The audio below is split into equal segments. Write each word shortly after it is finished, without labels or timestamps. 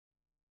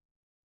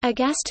A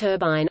gas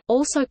turbine,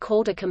 also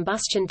called a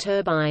combustion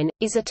turbine,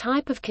 is a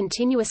type of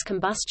continuous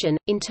combustion,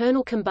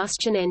 internal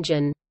combustion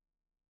engine.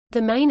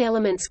 The main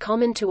elements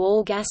common to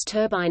all gas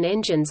turbine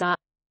engines are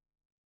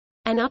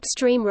an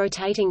upstream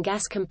rotating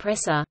gas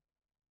compressor,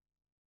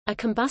 a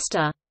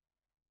combustor,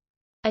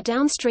 a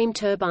downstream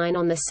turbine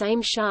on the same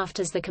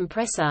shaft as the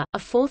compressor. A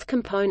fourth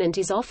component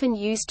is often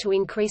used to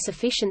increase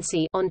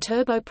efficiency on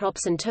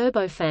turboprops and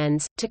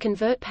turbofans, to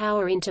convert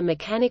power into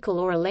mechanical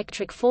or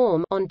electric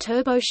form on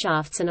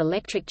turboshafts and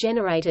electric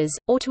generators,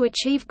 or to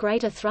achieve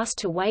greater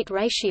thrust-to-weight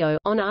ratio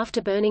on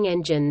afterburning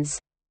engines.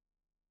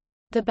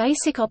 The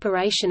basic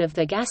operation of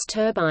the gas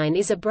turbine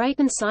is a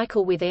Brayton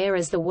cycle with air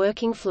as the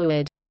working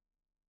fluid.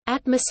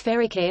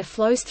 Atmospheric air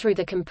flows through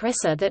the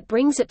compressor that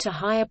brings it to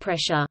higher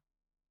pressure.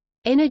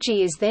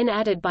 Energy is then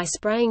added by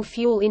spraying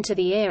fuel into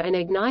the air and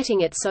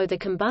igniting it, so the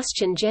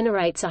combustion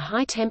generates a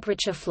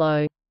high-temperature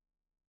flow.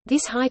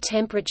 This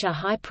high-temperature,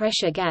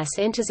 high-pressure gas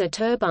enters a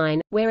turbine,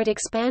 where it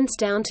expands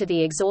down to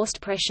the exhaust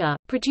pressure,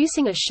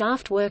 producing a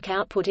shaft work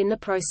output in the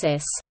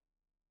process.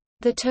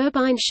 The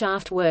turbine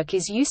shaft work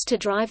is used to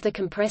drive the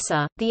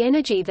compressor. The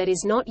energy that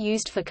is not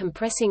used for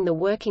compressing the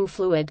working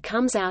fluid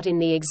comes out in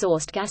the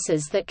exhaust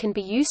gases that can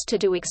be used to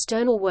do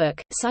external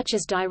work, such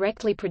as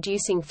directly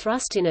producing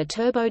thrust in a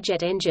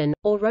turbojet engine,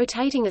 or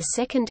rotating a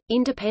second,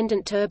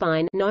 independent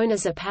turbine known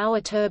as a power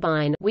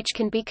turbine, which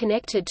can be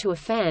connected to a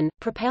fan,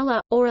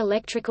 propeller, or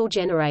electrical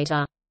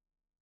generator.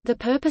 The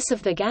purpose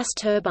of the gas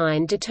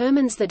turbine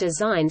determines the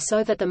design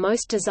so that the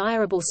most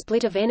desirable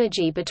split of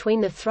energy between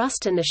the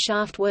thrust and the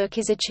shaft work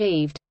is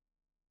achieved.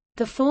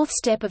 The fourth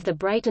step of the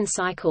Brayton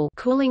cycle,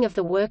 cooling of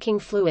the working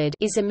fluid,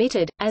 is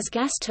omitted, as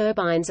gas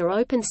turbines are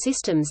open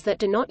systems that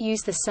do not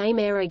use the same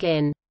air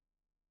again.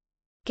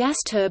 Gas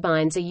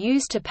turbines are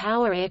used to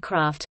power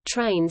aircraft,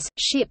 trains,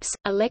 ships,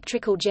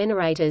 electrical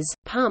generators,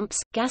 pumps,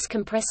 gas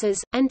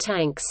compressors, and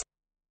tanks.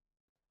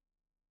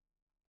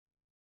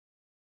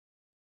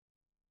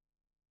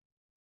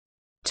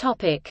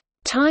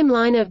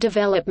 Timeline of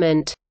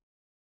development.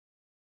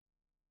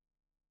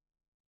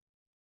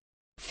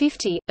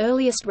 50 –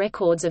 Earliest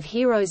records of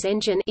Hero's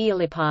engine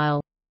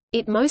Eolipile.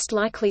 It most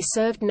likely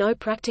served no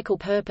practical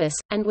purpose,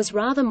 and was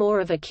rather more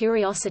of a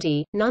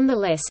curiosity.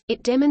 Nonetheless,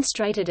 it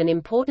demonstrated an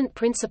important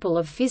principle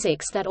of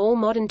physics that all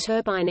modern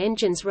turbine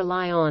engines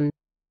rely on.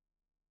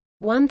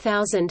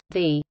 1000 –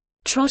 The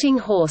trotting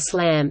horse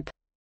lamp,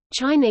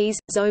 Chinese,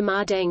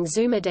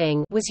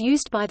 Zhou was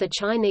used by the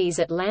Chinese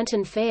at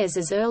lantern fairs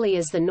as early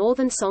as the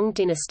Northern Song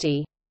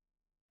dynasty.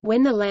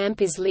 When the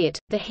lamp is lit,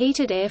 the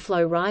heated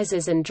airflow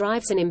rises and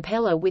drives an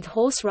impeller with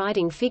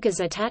horse-riding figures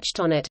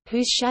attached on it,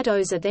 whose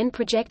shadows are then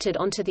projected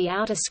onto the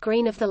outer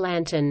screen of the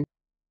lantern.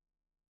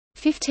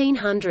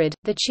 1500,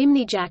 the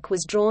chimney jack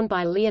was drawn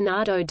by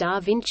Leonardo da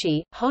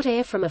Vinci. Hot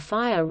air from a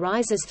fire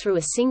rises through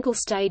a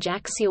single-stage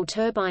axial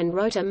turbine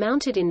rotor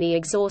mounted in the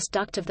exhaust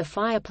duct of the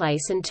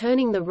fireplace and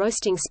turning the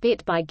roasting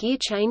spit by gear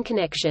chain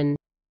connection.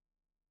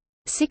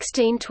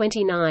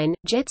 1629,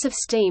 jets of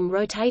steam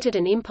rotated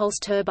an impulse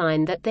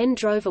turbine that then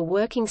drove a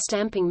working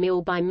stamping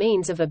mill by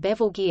means of a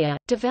bevel gear,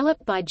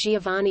 developed by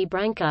Giovanni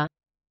Branca.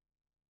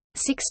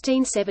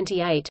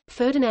 1678,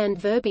 Ferdinand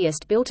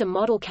Verbiest built a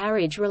model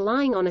carriage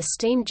relying on a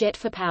steam jet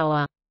for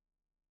power.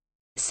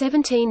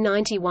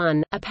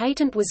 1791, a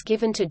patent was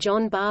given to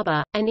John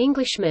Barber, an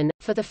Englishman,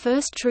 for the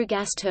first true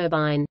gas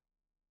turbine.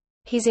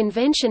 His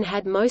invention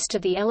had most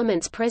of the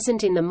elements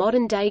present in the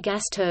modern-day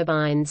gas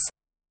turbines.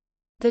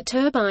 The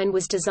turbine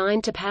was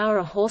designed to power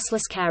a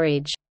horseless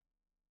carriage.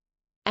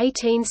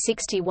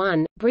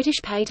 1861,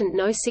 British patent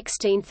No.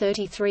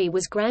 1633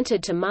 was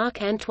granted to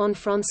Marc-Antoine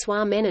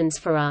François Menons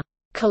for a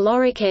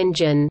caloric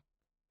engine.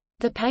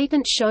 The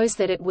patent shows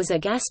that it was a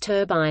gas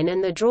turbine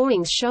and the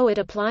drawings show it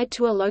applied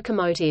to a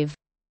locomotive.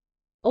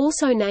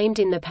 Also named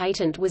in the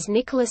patent was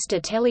Nicholas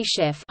de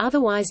Telyshev,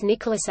 otherwise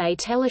Nicholas A.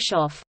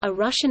 Teleshov, a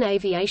Russian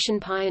aviation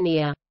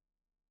pioneer.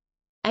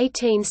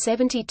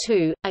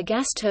 1872, a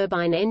gas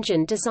turbine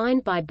engine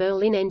designed by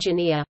Berlin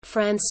engineer,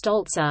 Franz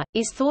Stolzer,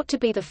 is thought to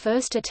be the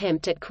first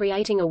attempt at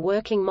creating a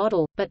working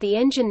model, but the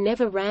engine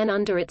never ran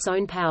under its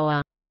own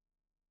power.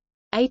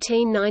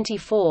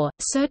 1894,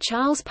 Sir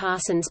Charles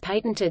Parsons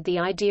patented the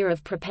idea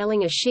of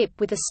propelling a ship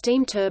with a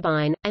steam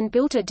turbine, and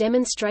built a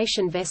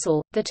demonstration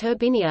vessel, the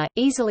Turbinia,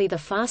 easily the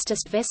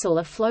fastest vessel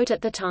afloat at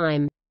the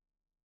time.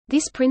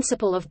 This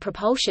principle of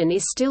propulsion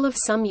is still of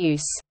some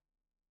use.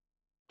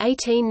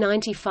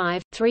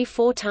 1895, 3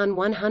 4-ton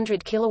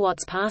 100 kW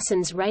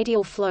Parsons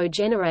radial flow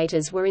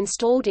generators were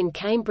installed in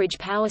Cambridge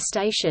Power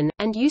Station,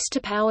 and used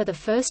to power the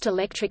first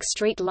electric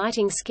street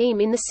lighting scheme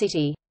in the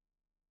city.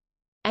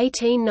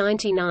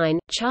 1899,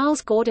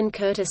 Charles Gordon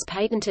Curtis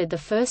patented the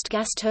first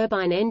gas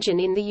turbine engine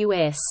in the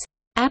U.S.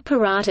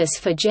 apparatus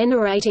for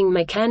generating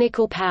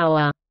mechanical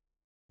power.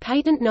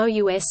 Patent No.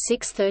 US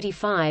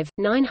 635,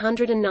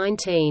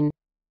 919.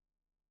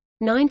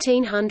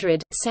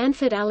 1900,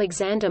 Sanford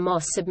Alexander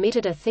Moss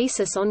submitted a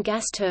thesis on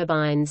gas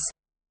turbines.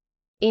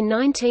 In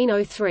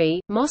 1903,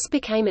 Moss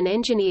became an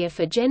engineer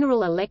for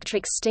General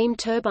Electric's steam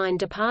turbine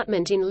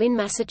department in Lynn,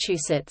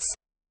 Massachusetts.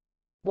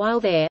 While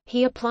there,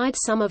 he applied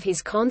some of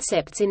his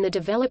concepts in the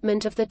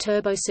development of the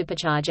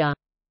turbosupercharger.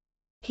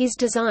 His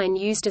design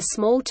used a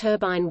small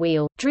turbine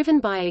wheel, driven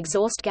by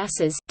exhaust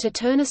gases, to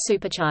turn a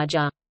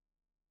supercharger.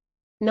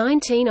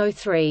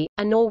 1903,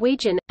 a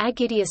Norwegian,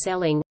 Aegidius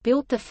Elling,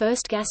 built the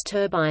first gas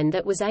turbine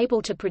that was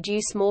able to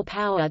produce more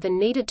power than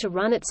needed to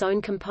run its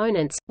own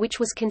components, which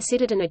was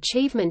considered an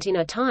achievement in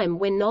a time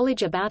when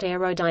knowledge about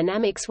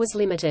aerodynamics was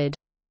limited.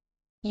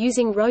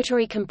 Using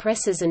rotary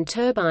compressors and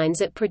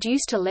turbines it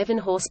produced 11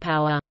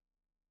 horsepower.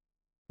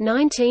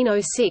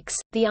 1906,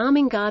 the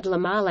Armingard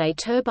Lamale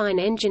turbine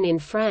engine in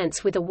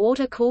France with a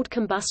water-cooled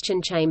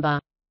combustion chamber.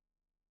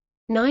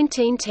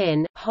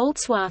 1910,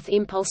 Holtzwarth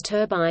impulse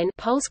turbine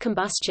pulse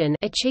combustion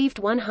achieved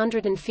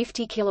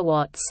 150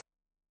 kilowatts.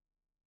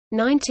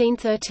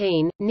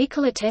 1913,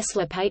 Nikola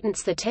Tesla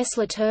patents the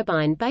Tesla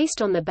turbine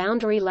based on the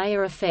boundary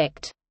layer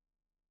effect.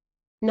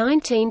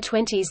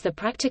 1920s The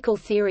practical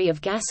theory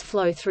of gas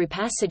flow through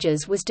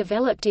passages was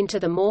developed into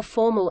the more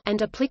formal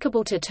and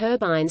applicable to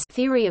turbines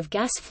theory of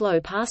gas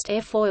flow past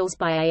airfoils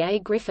by A. A.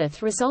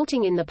 Griffith,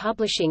 resulting in the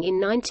publishing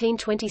in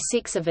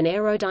 1926 of an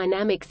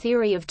aerodynamic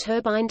theory of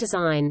turbine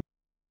design.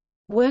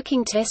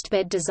 Working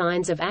testbed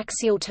designs of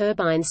axial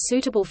turbines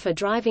suitable for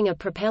driving a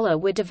propeller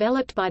were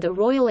developed by the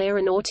Royal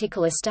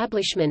Aeronautical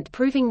Establishment,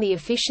 proving the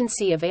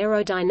efficiency of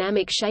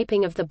aerodynamic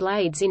shaping of the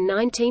blades in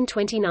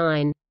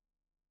 1929.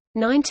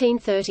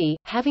 1930,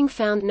 having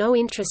found no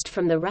interest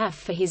from the RAF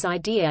for his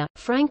idea,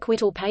 Frank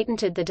Whittle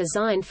patented the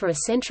design for a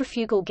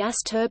centrifugal gas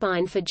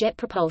turbine for jet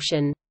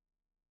propulsion.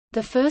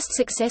 The first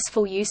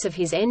successful use of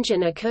his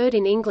engine occurred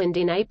in England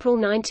in April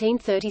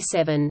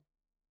 1937.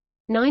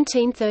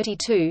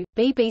 1932,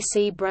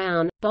 BBC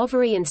Brown,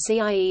 Bovary and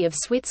CIE of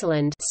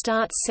Switzerland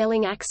starts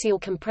selling axial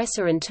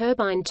compressor and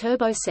turbine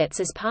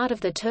turbosets as part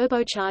of the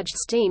turbocharged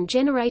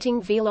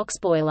steam-generating Velox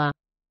boiler.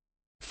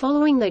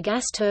 Following the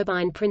gas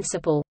turbine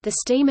principle, the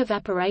steam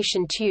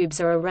evaporation tubes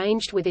are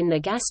arranged within the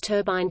gas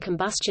turbine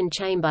combustion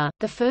chamber.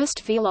 The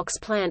first Velox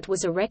plant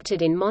was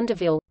erected in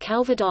Mondeville,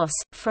 Calvados,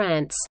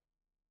 France.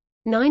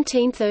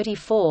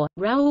 1934,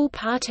 Raoul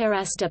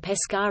Parterras de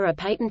Pescara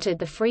patented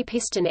the free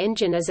piston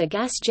engine as a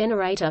gas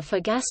generator for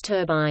gas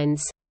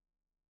turbines.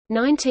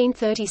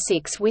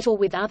 1936 Whittle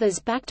with others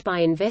backed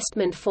by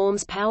investment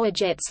forms Power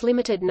Jets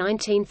Limited.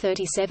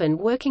 1937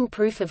 Working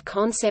proof of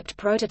concept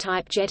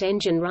prototype jet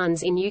engine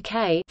runs in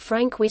UK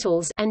Frank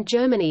Whittles and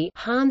Germany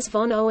Hans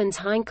von Owen's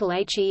Heinkel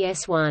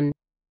HES-1.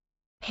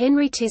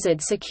 Henry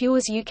Tizard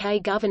secures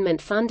UK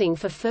government funding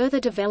for further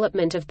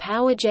development of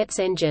Power Jet's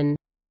engine.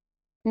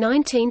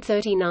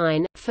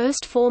 1939,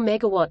 first 4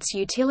 MW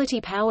utility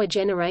power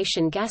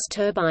generation gas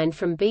turbine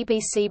from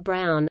BBC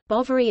Brown,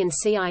 Bovary and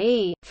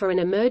CIE, for an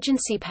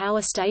emergency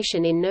power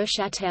station in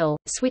Neuchâtel,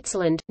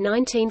 Switzerland.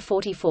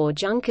 1944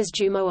 Junkers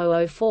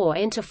Jumo 004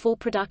 enter full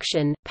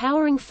production,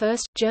 powering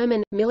first,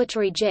 German,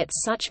 military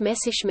jets such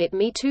Messerschmitt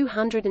Me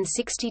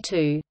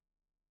 262.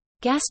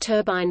 Gas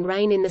turbine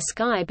reign in the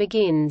sky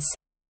begins.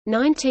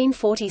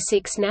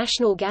 1946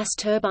 National Gas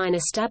Turbine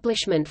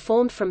Establishment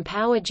formed from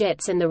Power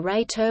Jets and the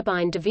Ray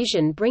Turbine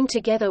Division bring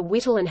together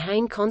Whittle and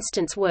Hayne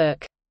Constant's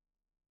work.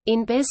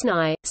 In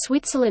Besnay,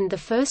 Switzerland the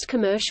first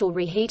commercial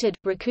reheated,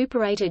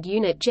 recuperated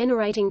unit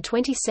generating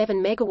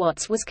 27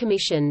 MW was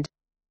commissioned.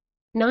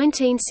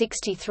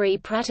 1963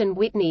 Pratt &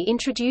 Whitney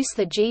introduced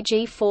the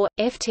GG4,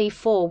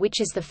 FT4 which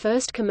is the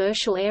first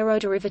commercial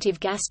aeroderivative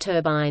gas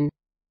turbine.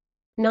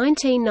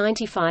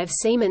 1995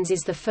 Siemens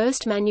is the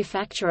first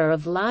manufacturer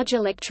of large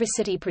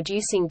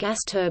electricity-producing gas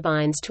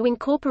turbines to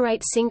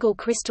incorporate single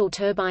crystal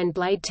turbine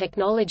blade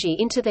technology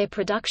into their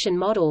production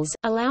models,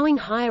 allowing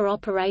higher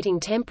operating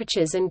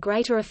temperatures and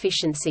greater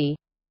efficiency.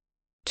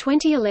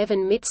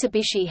 2011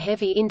 Mitsubishi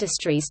Heavy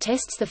Industries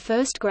tests the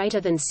first greater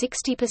than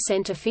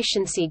 60%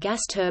 efficiency gas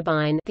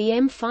turbine, the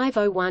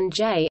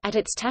M501J, at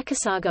its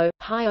Takasago,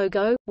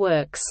 Hyogo,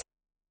 works.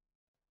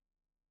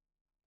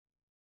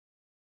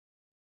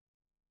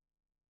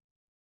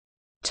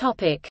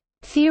 Topic: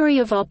 Theory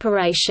of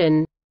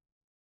operation.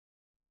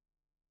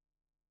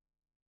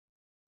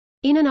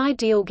 In an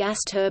ideal gas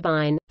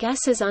turbine,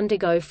 gases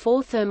undergo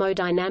 4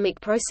 thermodynamic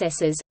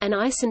processes: an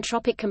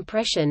isentropic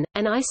compression,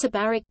 an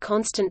isobaric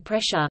constant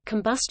pressure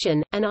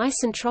combustion, an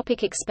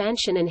isentropic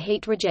expansion and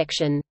heat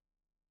rejection.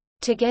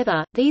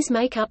 Together, these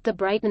make up the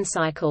Brayton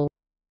cycle.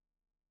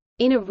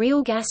 In a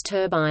real gas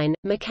turbine,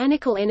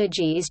 mechanical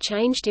energy is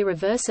changed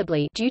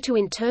irreversibly due to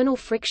internal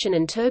friction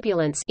and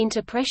turbulence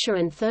into pressure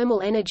and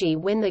thermal energy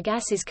when the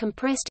gas is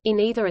compressed in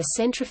either a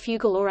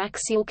centrifugal or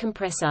axial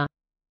compressor.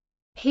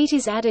 Heat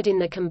is added in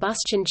the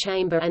combustion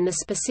chamber and the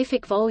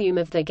specific volume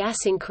of the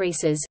gas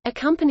increases,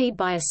 accompanied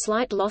by a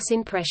slight loss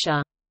in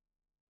pressure.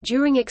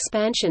 During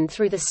expansion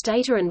through the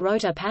stator and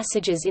rotor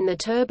passages in the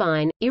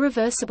turbine,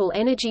 irreversible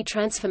energy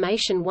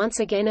transformation once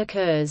again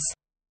occurs.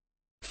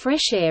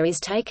 Fresh air is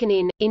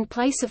taken in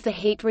place of the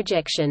heat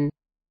rejection.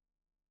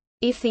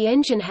 If the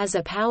engine has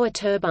a power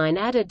turbine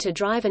added to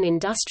drive an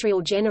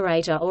industrial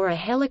generator or a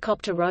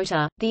helicopter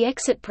rotor, the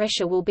exit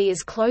pressure will be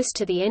as close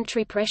to the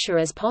entry pressure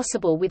as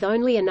possible with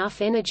only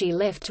enough energy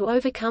left to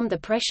overcome the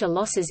pressure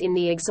losses in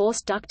the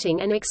exhaust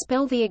ducting and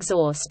expel the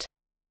exhaust.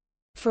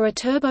 For a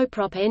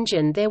turboprop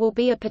engine there will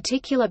be a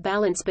particular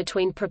balance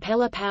between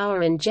propeller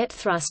power and jet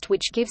thrust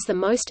which gives the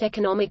most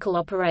economical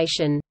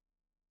operation.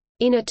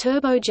 In a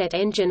turbojet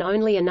engine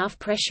only enough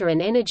pressure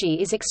and energy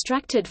is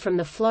extracted from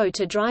the flow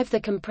to drive the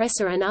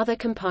compressor and other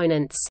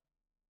components.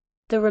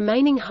 The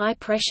remaining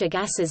high-pressure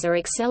gases are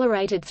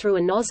accelerated through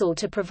a nozzle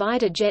to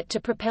provide a jet to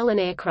propel an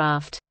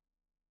aircraft.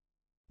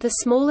 The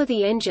smaller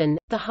the engine,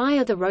 the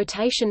higher the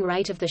rotation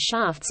rate of the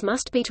shafts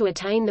must be to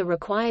attain the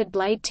required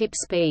blade tip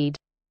speed.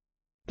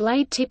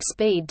 Blade tip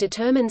speed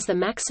determines the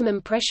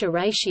maximum pressure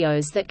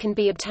ratios that can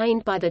be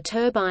obtained by the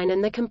turbine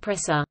and the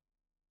compressor.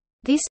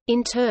 This,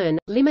 in turn,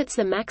 limits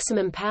the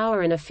maximum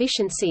power and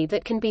efficiency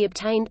that can be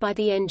obtained by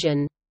the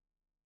engine.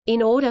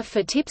 In order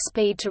for tip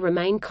speed to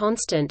remain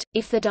constant,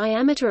 if the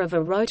diameter of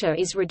a rotor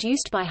is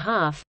reduced by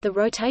half, the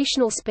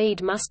rotational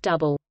speed must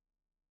double.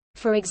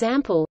 For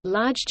example,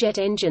 large jet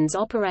engines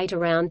operate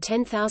around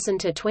 10,000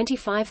 to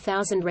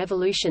 25,000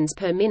 revolutions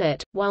per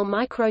minute, while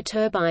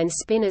microturbines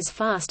spin as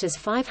fast as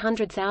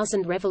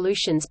 500,000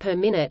 revolutions per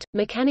minute.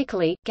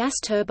 Mechanically, gas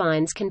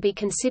turbines can be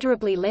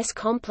considerably less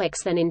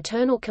complex than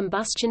internal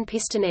combustion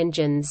piston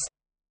engines.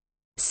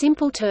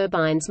 Simple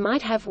turbines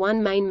might have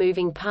one main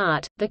moving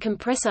part, the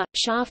compressor,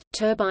 shaft,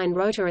 turbine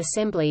rotor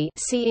assembly,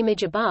 see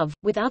image above,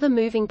 with other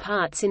moving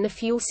parts in the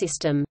fuel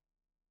system.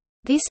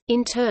 This,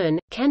 in turn,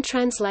 can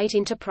translate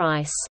into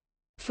price.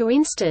 For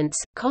instance,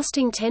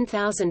 costing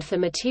 $10,000 for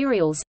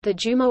materials, the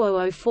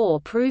Jumo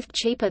 004 proved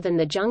cheaper than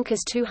the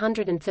Junkers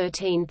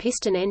 213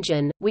 piston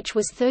engine, which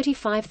was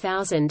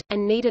 $35,000,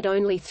 and needed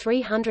only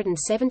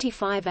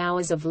 375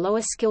 hours of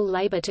lower-skill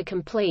labor to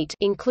complete,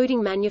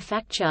 including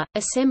manufacture,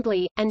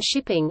 assembly, and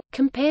shipping,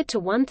 compared to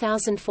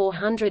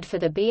 1,400 for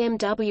the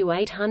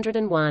BMW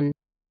 801.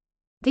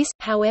 This,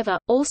 however,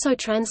 also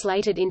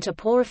translated into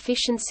poor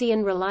efficiency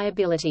and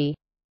reliability.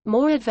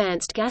 More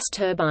advanced gas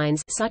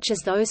turbines such as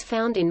those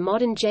found in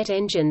modern jet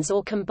engines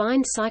or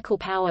combined cycle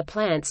power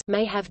plants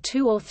may have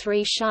 2 or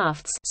 3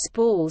 shafts,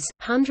 spools,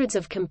 hundreds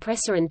of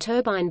compressor and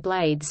turbine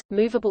blades,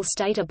 movable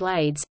stator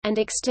blades, and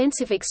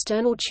extensive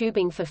external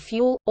tubing for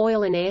fuel,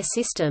 oil and air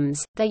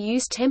systems. They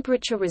use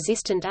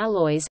temperature-resistant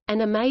alloys,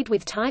 and are made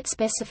with tight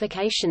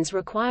specifications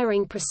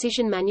requiring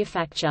precision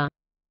manufacture.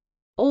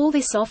 All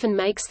this often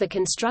makes the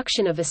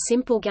construction of a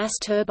simple gas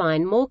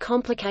turbine more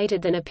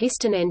complicated than a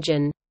piston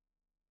engine.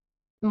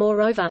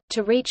 Moreover,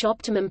 to reach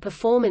optimum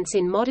performance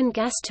in modern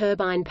gas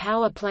turbine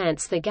power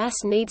plants, the gas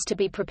needs to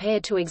be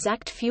prepared to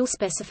exact fuel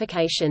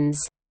specifications.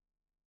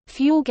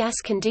 Fuel gas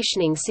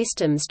conditioning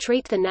systems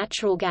treat the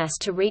natural gas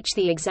to reach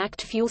the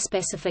exact fuel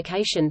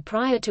specification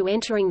prior to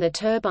entering the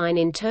turbine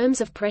in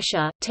terms of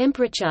pressure,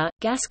 temperature,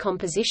 gas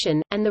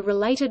composition, and the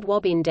related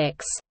WOB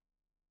index.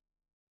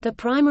 The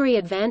primary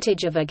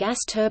advantage of a gas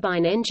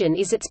turbine engine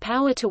is its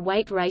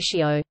power-to-weight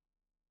ratio.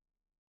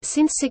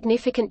 Since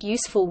significant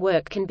useful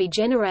work can be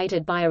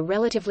generated by a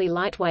relatively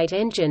lightweight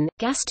engine,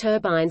 gas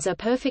turbines are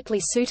perfectly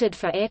suited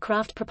for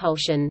aircraft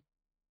propulsion.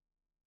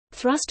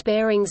 Thrust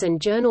bearings and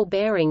journal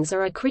bearings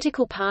are a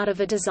critical part of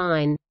a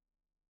design.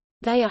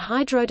 They are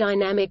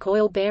hydrodynamic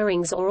oil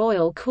bearings or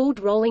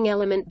oil-cooled rolling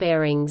element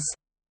bearings.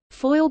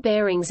 Foil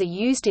bearings are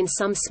used in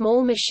some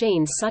small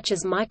machines such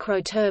as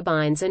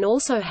microturbines and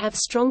also have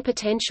strong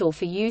potential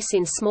for use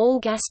in small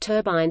gas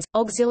turbines,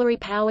 auxiliary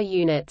power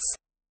units.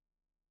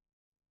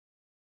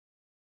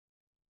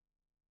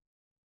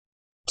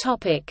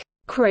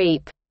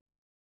 Creep.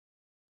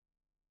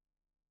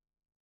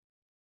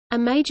 A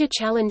major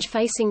challenge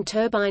facing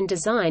turbine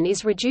design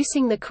is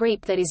reducing the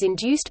creep that is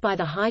induced by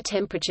the high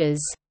temperatures.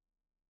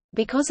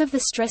 Because of the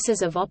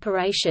stresses of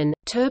operation,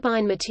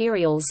 turbine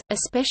materials,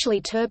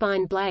 especially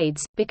turbine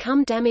blades,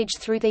 become damaged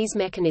through these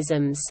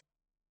mechanisms.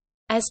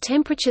 As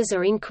temperatures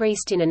are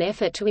increased in an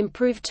effort to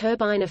improve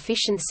turbine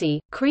efficiency,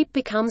 creep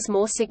becomes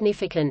more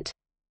significant.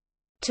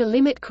 To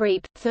limit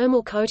creep,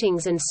 thermal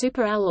coatings and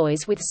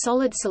superalloys with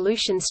solid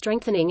solution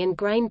strengthening and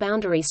grain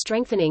boundary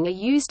strengthening are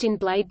used in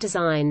blade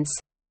designs.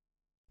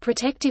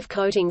 Protective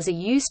coatings are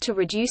used to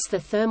reduce the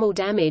thermal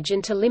damage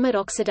and to limit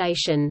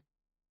oxidation.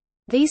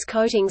 These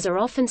coatings are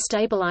often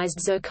stabilized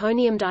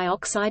zirconium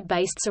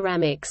dioxide-based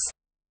ceramics.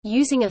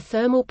 Using a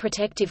thermal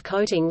protective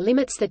coating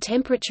limits the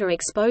temperature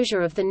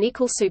exposure of the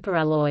nickel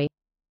superalloy.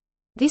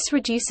 This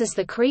reduces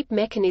the creep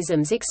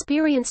mechanisms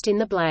experienced in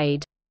the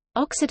blade.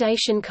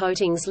 Oxidation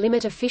coatings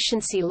limit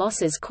efficiency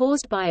losses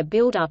caused by a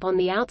buildup on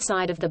the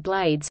outside of the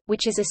blades,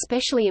 which is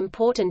especially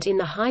important in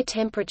the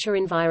high-temperature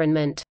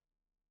environment.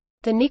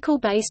 The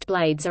nickel-based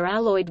blades are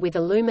alloyed with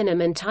aluminum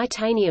and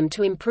titanium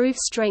to improve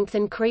strength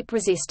and creep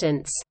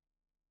resistance.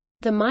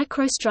 The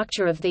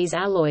microstructure of these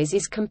alloys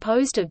is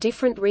composed of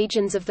different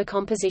regions of the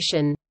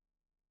composition.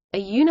 A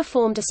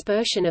uniform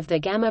dispersion of the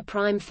gamma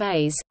prime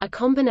phase, a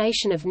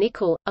combination of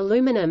nickel,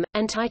 aluminum,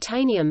 and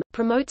titanium,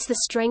 promotes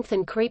the strength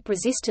and creep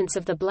resistance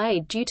of the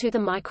blade due to the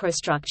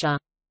microstructure.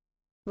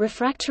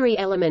 Refractory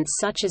elements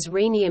such as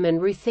rhenium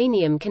and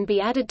ruthenium can be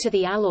added to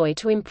the alloy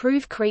to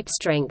improve creep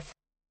strength.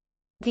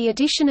 The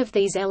addition of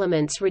these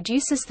elements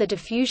reduces the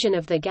diffusion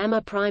of the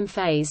gamma prime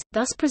phase,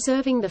 thus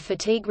preserving the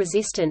fatigue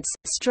resistance,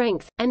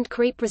 strength, and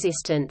creep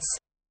resistance.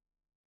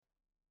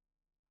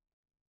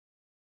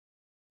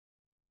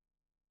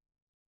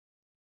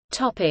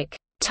 Topic: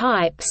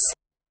 Types.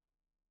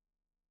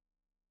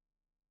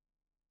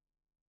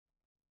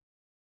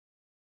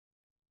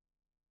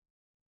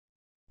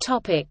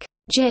 Topic: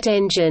 Jet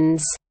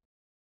engines.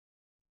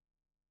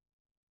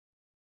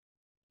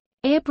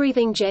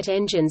 Air-breathing jet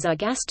engines are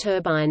gas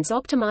turbines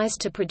optimized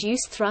to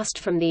produce thrust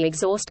from the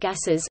exhaust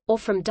gases, or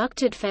from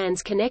ducted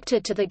fans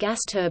connected to the gas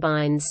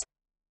turbines.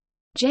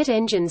 Jet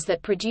engines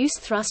that produce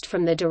thrust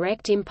from the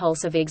direct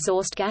impulse of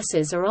exhaust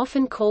gases are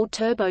often called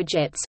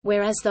turbojets,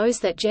 whereas those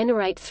that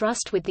generate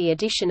thrust with the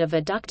addition of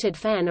a ducted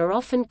fan are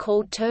often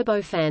called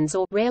turbofans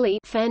or rarely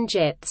fan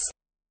jets.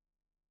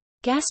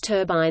 Gas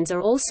turbines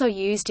are also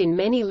used in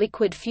many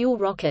liquid fuel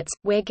rockets,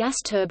 where gas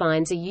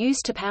turbines are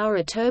used to power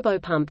a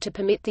turbopump to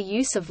permit the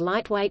use of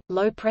lightweight,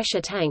 low-pressure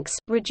tanks,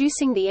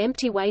 reducing the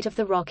empty weight of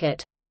the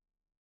rocket.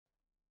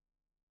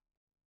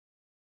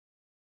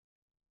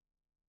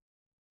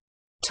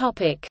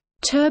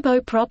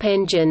 Turboprop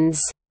engines.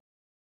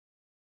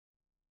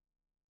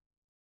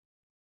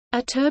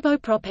 A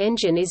turboprop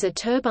engine is a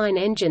turbine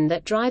engine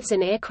that drives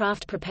an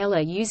aircraft propeller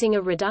using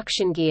a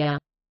reduction gear.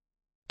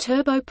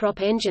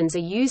 Turboprop engines are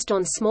used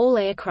on small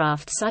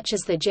aircraft such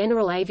as the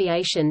General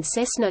Aviation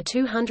Cessna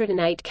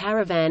 208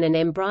 Caravan and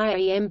Embraer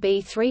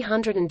EMB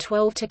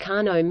 312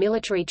 Tucano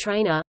military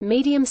trainer,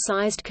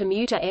 medium-sized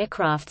commuter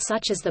aircraft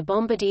such as the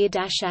Bombardier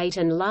Dash 8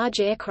 and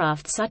large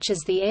aircraft such as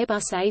the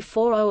Airbus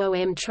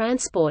A400M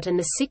Transport and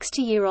the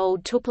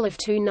 60-year-old Tupolev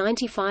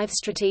Tu-95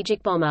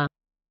 strategic bomber.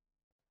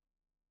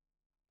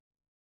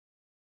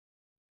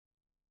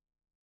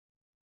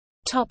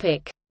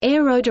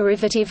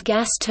 Aeroderivative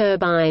gas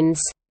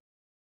turbines.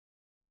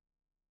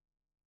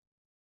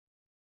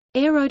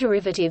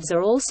 Aeroderivatives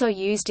are also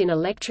used in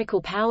electrical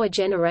power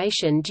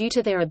generation due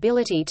to their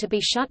ability to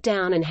be shut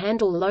down and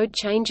handle load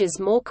changes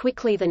more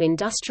quickly than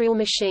industrial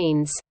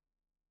machines.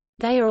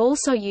 They are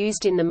also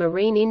used in the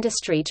marine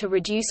industry to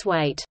reduce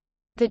weight.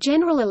 The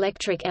General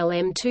Electric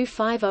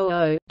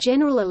LM2500,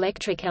 General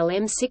Electric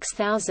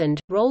LM6000,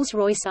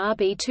 Rolls-Royce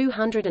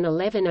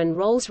RB211 and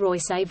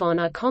Rolls-Royce Avon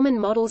are common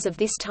models of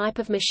this type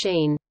of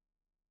machine.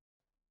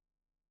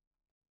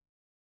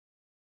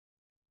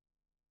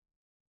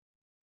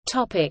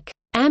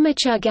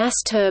 Amateur gas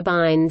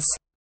turbines.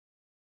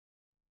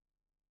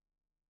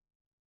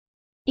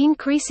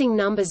 Increasing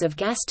numbers of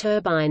gas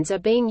turbines are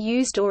being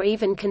used or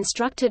even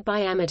constructed by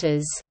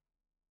amateurs.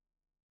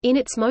 In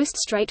its most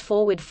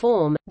straightforward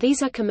form,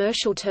 these are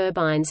commercial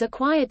turbines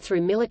acquired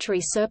through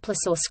military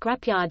surplus or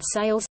scrapyard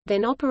sales,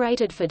 then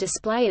operated for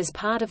display as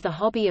part of the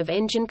hobby of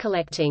engine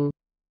collecting.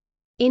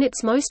 In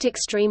its most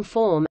extreme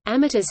form,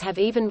 amateurs have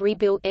even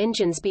rebuilt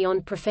engines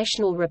beyond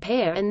professional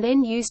repair and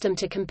then used them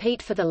to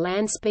compete for the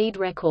land speed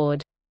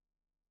record.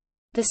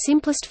 The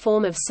simplest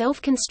form of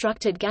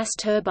self-constructed gas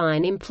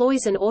turbine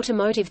employs an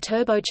automotive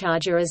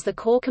turbocharger as the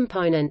core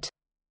component.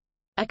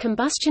 A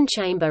combustion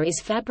chamber is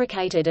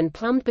fabricated and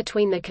plumbed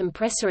between the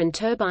compressor and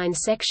turbine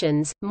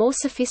sections. More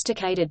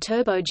sophisticated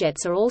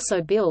turbojets are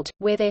also built,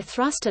 where their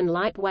thrust and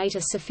light weight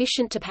are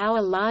sufficient to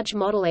power large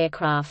model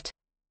aircraft.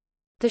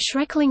 The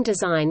Schreckling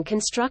design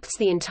constructs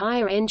the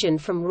entire engine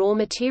from raw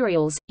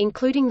materials,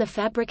 including the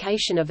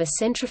fabrication of a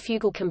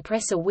centrifugal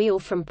compressor wheel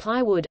from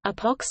plywood,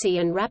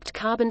 epoxy and wrapped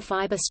carbon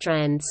fiber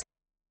strands.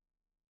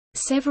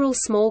 Several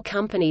small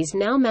companies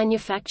now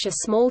manufacture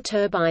small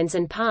turbines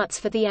and parts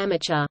for the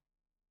amateur.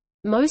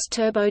 Most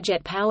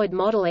turbojet-powered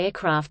model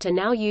aircraft are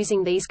now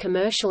using these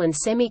commercial and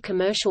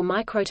semi-commercial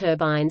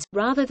microturbines,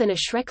 rather than a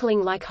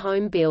Schreckling-like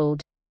home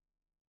build.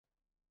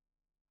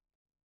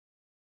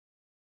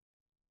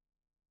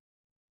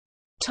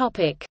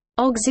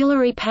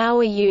 Auxiliary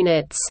power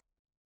units.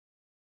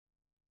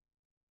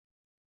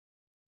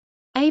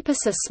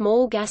 APUs are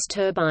small gas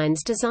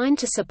turbines designed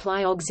to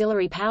supply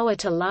auxiliary power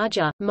to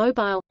larger,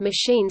 mobile,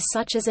 machines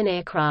such as an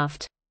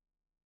aircraft.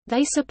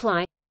 They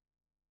supply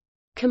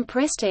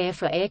compressed air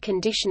for air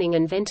conditioning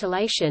and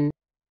ventilation,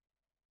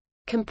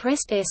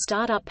 compressed air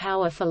startup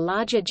power for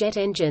larger jet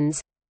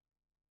engines,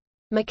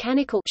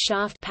 mechanical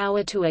shaft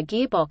power to a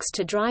gearbox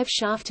to drive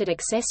shafted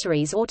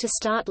accessories or to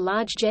start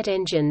large jet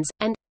engines,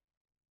 and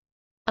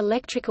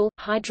electrical,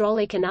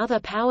 hydraulic and other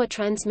power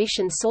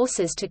transmission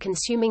sources to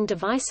consuming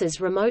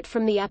devices remote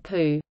from the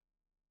APU.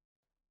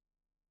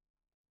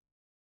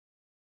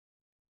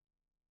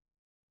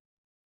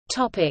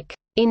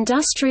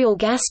 Industrial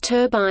gas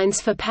turbines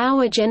for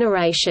power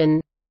generation.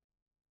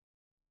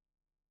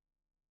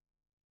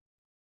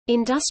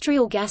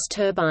 Industrial gas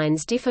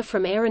turbines differ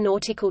from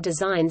aeronautical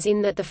designs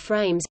in that the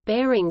frames,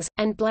 bearings,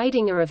 and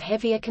blading are of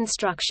heavier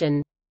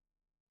construction.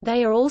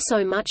 They are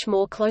also much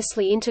more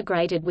closely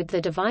integrated with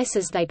the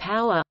devices they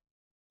power,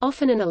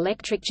 often an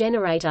electric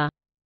generator,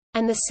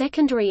 and the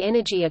secondary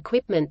energy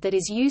equipment that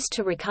is used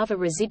to recover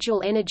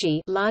residual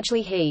energy,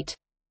 largely heat.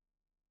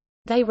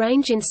 They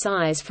range in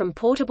size from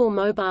portable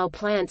mobile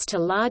plants to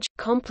large,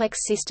 complex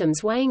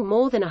systems weighing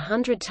more than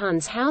 100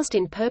 tons housed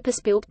in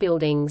purpose-built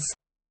buildings.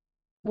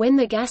 When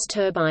the gas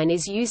turbine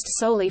is used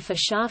solely for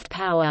shaft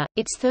power,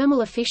 its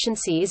thermal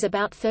efficiency is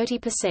about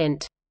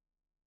 30%.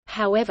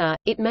 However,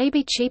 it may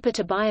be cheaper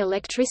to buy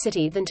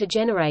electricity than to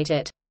generate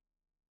it.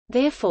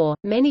 Therefore,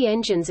 many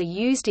engines are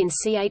used in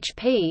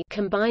CHP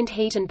combined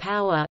heat and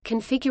power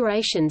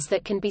configurations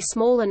that can be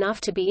small enough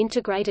to be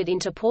integrated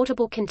into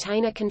portable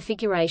container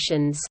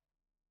configurations.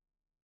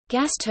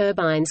 Gas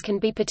turbines can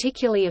be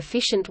particularly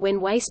efficient when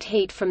waste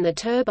heat from the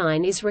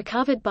turbine is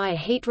recovered by a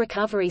heat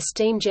recovery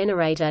steam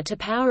generator to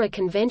power a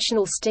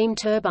conventional steam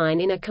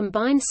turbine in a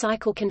combined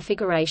cycle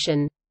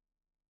configuration.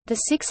 The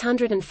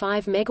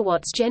 605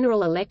 MW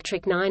General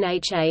Electric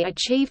 9HA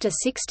achieved a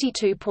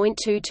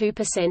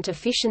 62.22%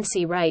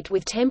 efficiency rate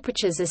with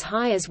temperatures as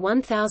high as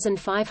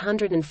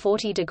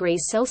 1,540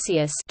 degrees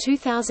Celsius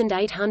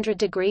 (2,800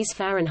 degrees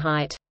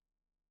Fahrenheit).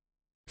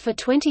 For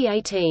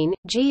 2018,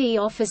 GE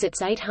offers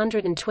its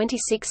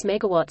 826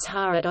 MW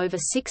HA at over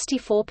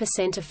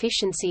 64%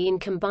 efficiency in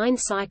combined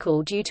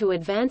cycle due to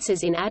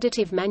advances in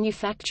additive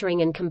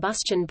manufacturing and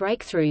combustion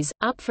breakthroughs,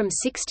 up from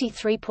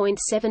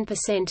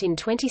 63.7% in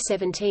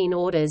 2017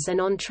 orders and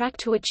on track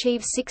to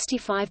achieve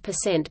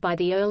 65% by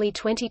the early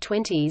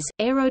 2020s.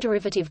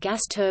 Aeroderivative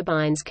gas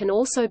turbines can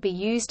also be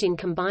used in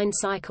combined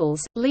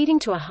cycles, leading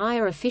to a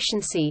higher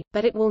efficiency,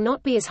 but it will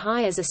not be as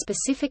high as a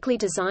specifically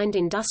designed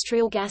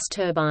industrial gas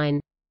turbine.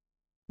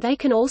 They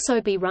can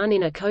also be run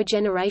in a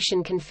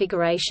cogeneration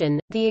configuration.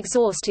 The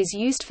exhaust is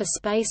used for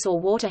space or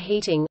water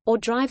heating, or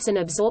drives an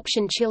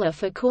absorption chiller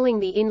for cooling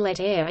the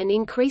inlet air and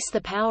increase the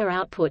power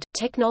output,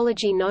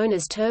 technology known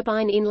as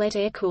turbine inlet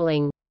air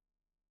cooling.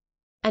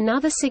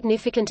 Another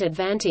significant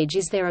advantage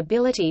is their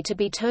ability to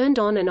be turned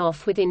on and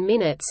off within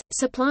minutes,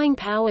 supplying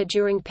power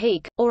during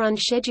peak, or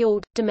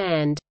unscheduled,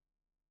 demand.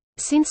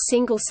 Since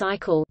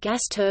single-cycle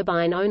gas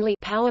turbine-only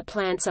power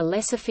plants are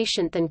less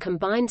efficient than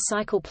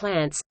combined-cycle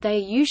plants, they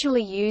are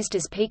usually used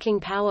as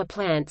peaking power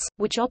plants,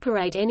 which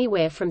operate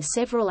anywhere from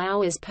several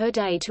hours per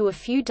day to a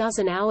few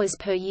dozen hours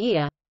per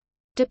year,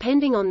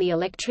 depending on the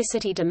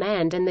electricity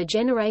demand and the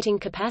generating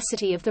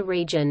capacity of the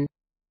region.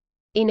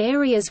 In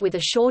areas with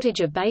a shortage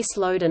of base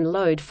load and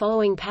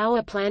load-following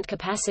power plant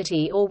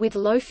capacity or with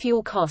low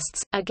fuel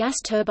costs, a gas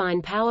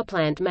turbine power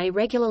plant may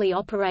regularly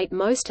operate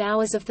most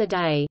hours of the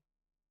day.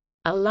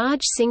 A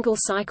large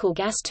single-cycle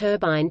gas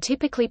turbine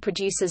typically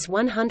produces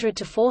 100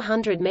 to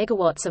 400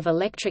 megawatts of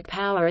electric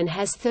power and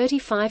has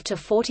 35 to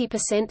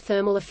 40%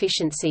 thermal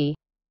efficiency.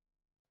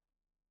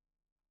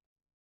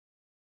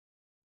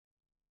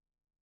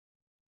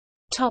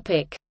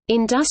 Topic: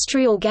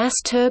 Industrial gas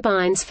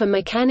turbines for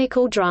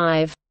mechanical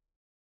drive.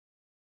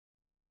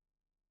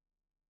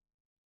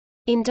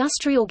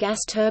 Industrial gas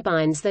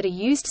turbines that are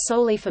used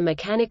solely for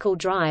mechanical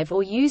drive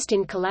or used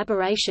in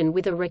collaboration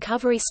with a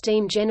recovery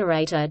steam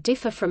generator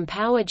differ from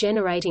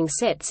power-generating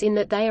sets in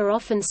that they are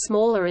often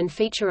smaller and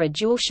feature a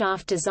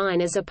dual-shaft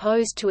design as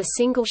opposed to a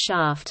single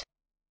shaft.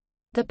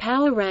 The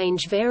power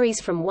range varies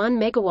from 1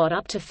 MW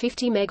up to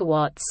 50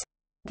 MW.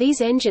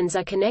 These engines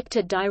are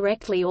connected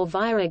directly or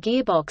via a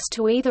gearbox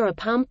to either a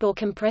pump or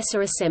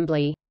compressor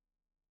assembly.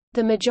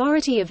 The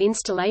majority of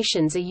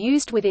installations are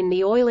used within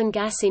the oil and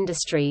gas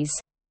industries.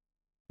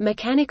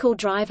 Mechanical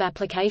drive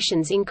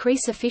applications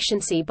increase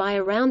efficiency by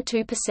around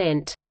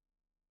 2%.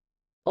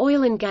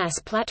 Oil and gas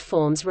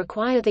platforms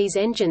require these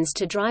engines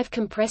to drive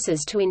compressors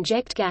to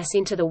inject gas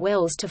into the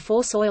wells to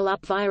force oil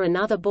up via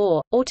another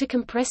bore, or to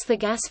compress the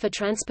gas for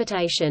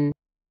transportation.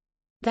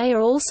 They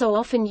are also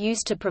often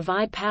used to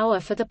provide power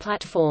for the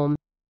platform.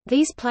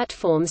 These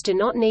platforms do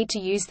not need to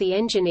use the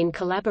engine in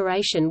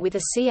collaboration with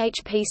a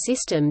CHP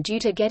system due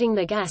to getting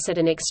the gas at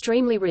an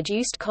extremely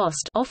reduced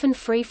cost, often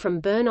free from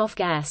burn-off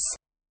gas.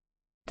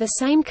 The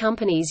same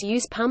companies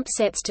use pump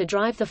sets to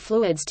drive the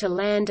fluids to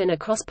land and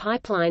across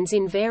pipelines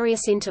in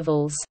various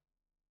intervals.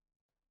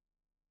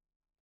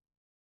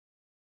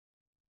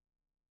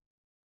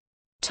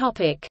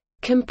 Topic: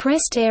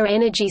 Compressed air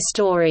energy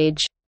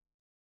storage.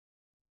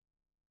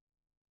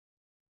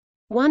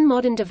 One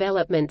modern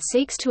development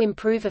seeks to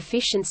improve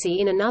efficiency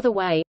in another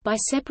way, by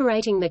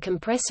separating the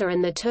compressor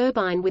and the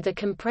turbine with a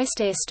compressed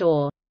air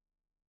store.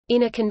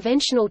 In a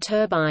conventional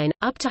turbine,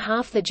 up to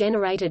half the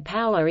generated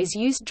power is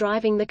used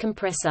driving the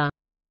compressor.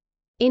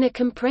 In a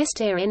compressed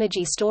air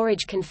energy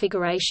storage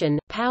configuration,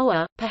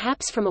 power,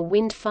 perhaps from a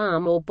wind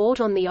farm or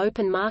bought on the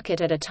open market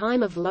at a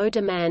time of low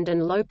demand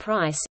and low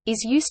price,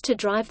 is used to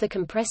drive the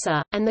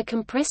compressor, and the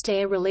compressed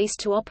air released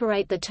to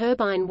operate the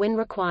turbine when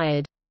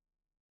required.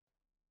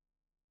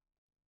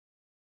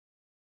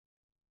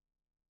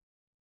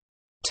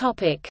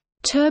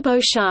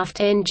 Turboshaft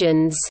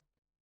engines.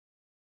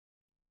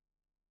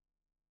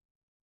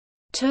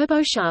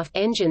 Turboshaft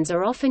engines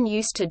are often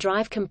used to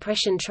drive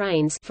compression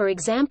trains, for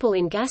example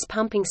in gas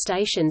pumping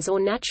stations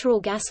or natural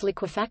gas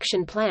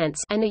liquefaction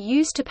plants, and are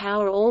used to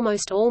power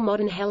almost all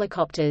modern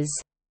helicopters.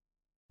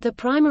 The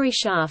primary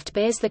shaft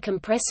bears the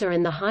compressor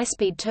and the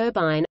high-speed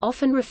turbine,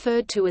 often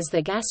referred to as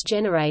the gas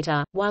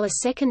generator, while a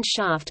second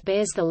shaft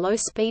bears the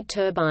low-speed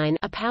turbine,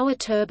 a power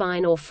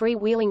turbine or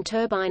free-wheeling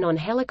turbine on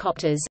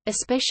helicopters,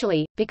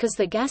 especially because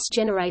the gas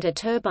generator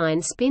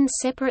turbine spins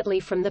separately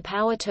from the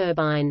power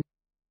turbine.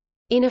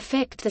 In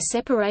effect, the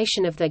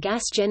separation of the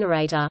gas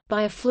generator,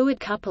 by a fluid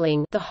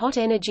coupling, the hot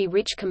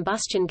energy-rich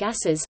combustion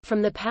gases,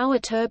 from the power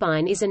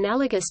turbine is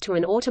analogous to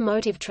an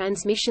automotive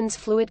transmission's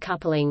fluid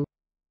coupling.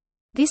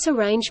 This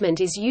arrangement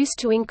is used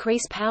to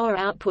increase power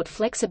output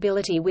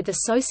flexibility with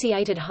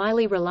associated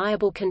highly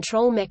reliable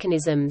control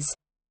mechanisms.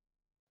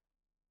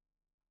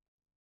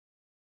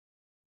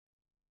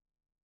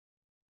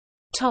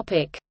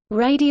 Topic: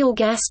 Radial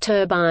gas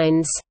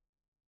turbines.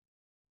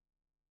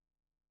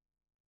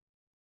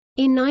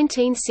 In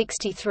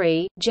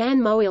 1963,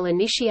 Jan Mowill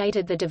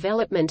initiated the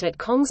development at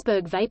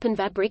Kongsberg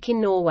Vapensfabrik in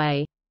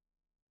Norway.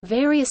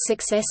 Various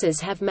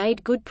successors have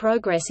made good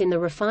progress in the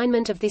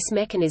refinement of this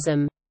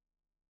mechanism.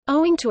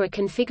 Owing to a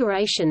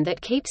configuration that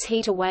keeps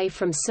heat away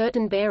from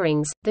certain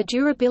bearings, the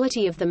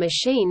durability of the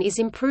machine is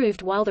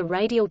improved while the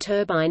radial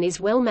turbine is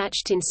well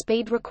matched in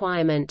speed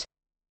requirement.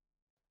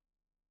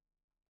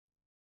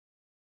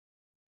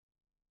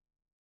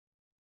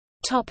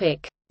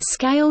 Topic: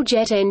 Scale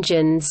jet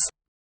engines.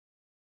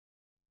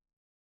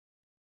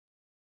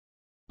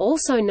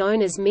 Also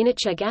known as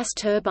miniature gas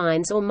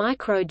turbines or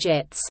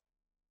microjets.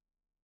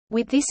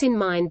 With this in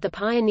mind, the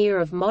pioneer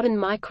of modern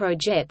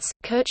microjets,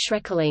 Kurt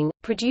Schreckling,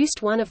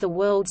 produced one of the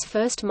world's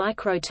first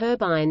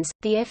microturbines,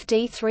 the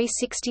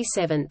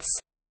FD367.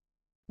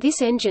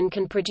 This engine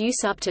can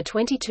produce up to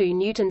 22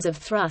 newtons of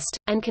thrust,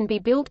 and can be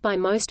built by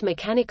most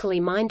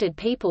mechanically minded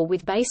people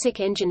with basic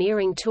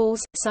engineering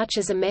tools, such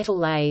as a metal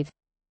lathe.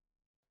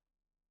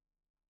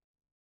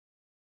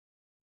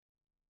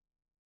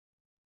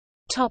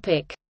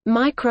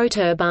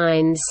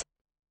 Microturbines.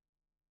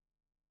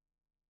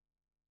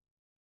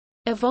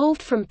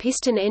 Evolved from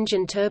piston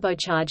engine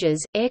turbochargers,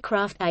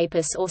 aircraft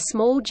APUS or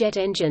small jet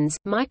engines,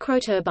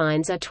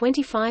 microturbines are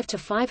 25 to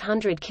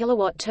 500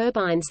 kilowatt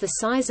turbines the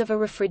size of a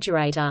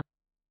refrigerator.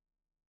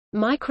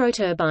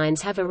 Microturbines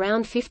have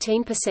around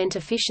 15%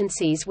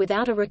 efficiencies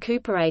without a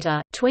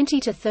recuperator, 20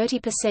 to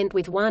 30%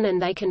 with one,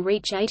 and they can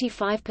reach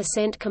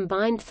 85%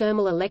 combined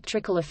thermal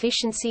electrical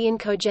efficiency in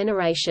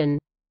cogeneration.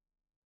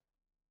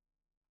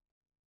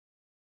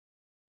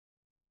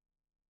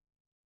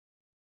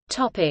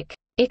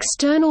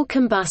 External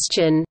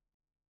combustion.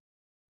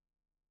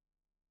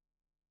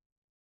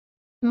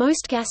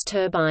 Most gas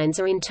turbines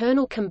are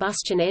internal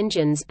combustion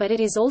engines, but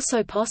it is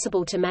also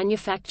possible to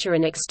manufacture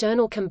an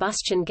external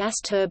combustion gas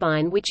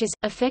turbine, which is,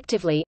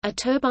 effectively, a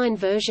turbine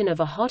version of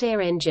a hot air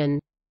engine.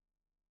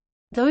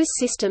 Those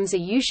systems are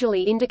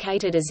usually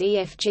indicated as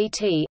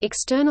EFGT,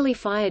 externally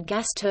fired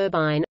gas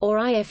turbine, or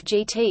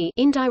IFGT,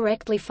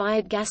 indirectly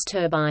fired gas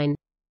turbine.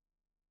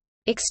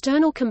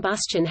 External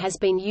combustion has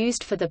been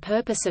used for the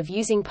purpose of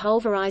using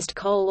pulverized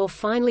coal or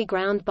finely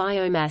ground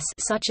biomass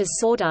such as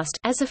sawdust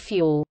as a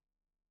fuel.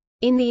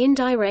 In the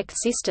indirect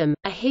system,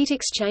 a heat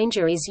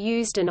exchanger is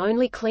used and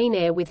only clean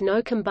air with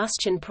no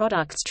combustion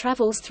products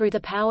travels through the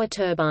power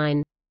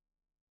turbine.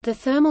 The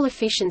thermal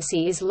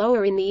efficiency is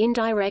lower in the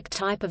indirect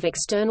type of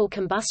external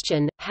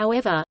combustion,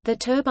 however, the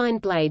turbine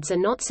blades are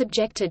not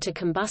subjected to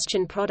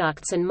combustion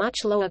products, and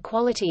much lower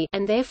quality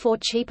and therefore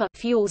cheaper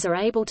fuels are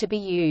able to be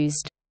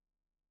used.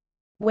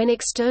 When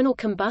external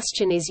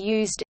combustion is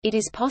used, it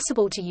is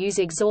possible to use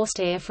exhaust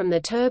air from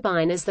the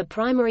turbine as the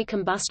primary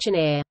combustion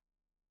air.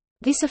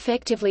 This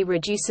effectively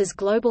reduces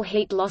global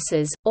heat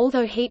losses,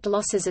 although heat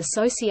losses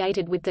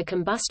associated with the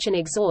combustion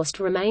exhaust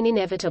remain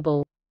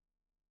inevitable.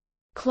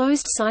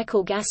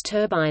 Closed-cycle gas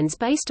turbines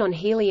based on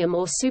helium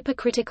or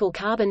supercritical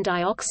carbon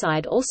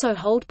dioxide also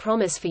hold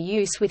promise for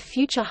use with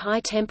future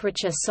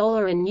high-temperature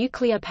solar and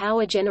nuclear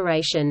power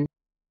generation.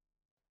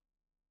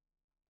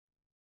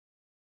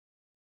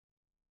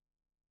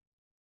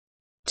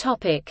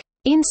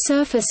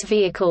 In-surface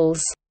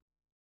vehicles.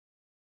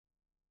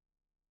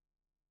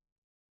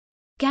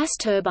 Gas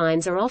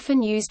turbines are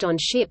often used on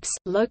ships,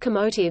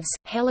 locomotives,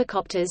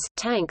 helicopters,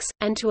 tanks,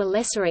 and to a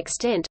lesser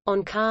extent,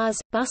 on cars,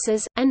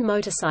 buses, and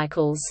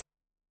motorcycles.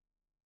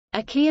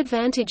 A key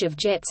advantage of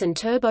jets and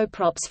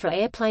turboprops for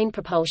airplane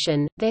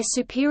propulsion, their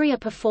superior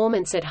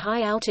performance at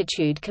high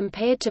altitude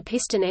compared to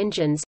piston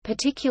engines,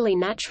 particularly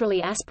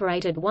naturally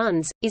aspirated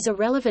ones, is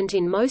irrelevant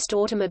in most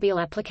automobile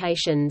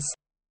applications.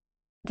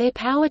 Their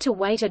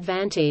power-to-weight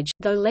advantage,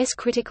 though less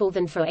critical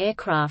than for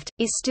aircraft,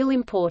 is still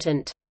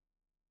important.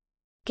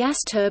 Gas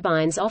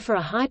turbines offer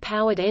a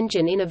high-powered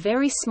engine in a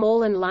very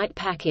small and light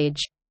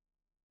package.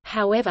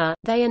 However,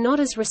 they are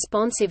not as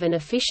responsive and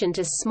efficient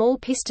as small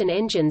piston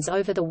engines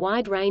over the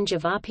wide range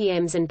of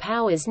RPMs and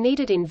powers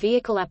needed in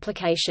vehicle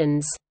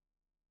applications.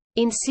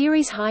 In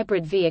series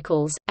hybrid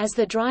vehicles, as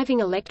the driving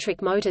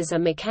electric motors are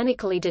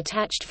mechanically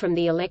detached from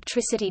the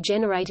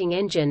electricity-generating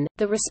engine,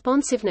 the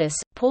responsiveness,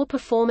 poor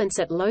performance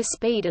at low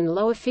speed and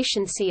low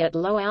efficiency at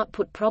low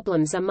output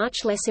problems are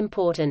much less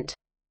important.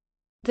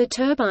 The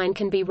turbine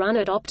can be run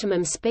at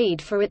optimum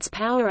speed for its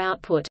power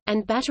output,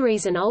 and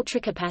batteries and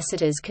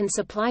ultracapacitors can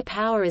supply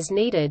power as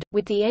needed,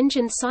 with the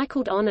engine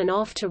cycled on and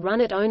off to run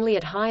it only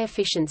at high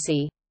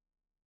efficiency.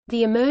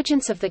 The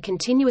emergence of the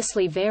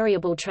continuously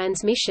variable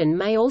transmission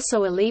may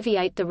also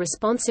alleviate the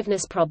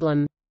responsiveness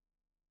problem.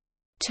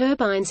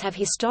 Turbines have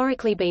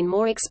historically been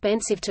more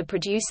expensive to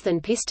produce than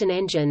piston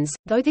engines,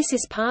 though this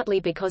is partly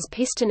because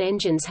piston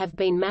engines have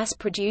been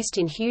mass-produced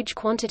in huge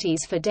quantities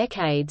for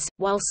decades,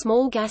 while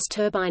small gas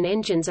turbine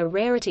engines are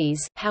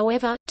rarities.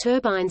 However,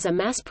 turbines are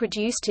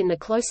mass-produced in the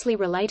closely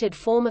related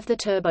form of the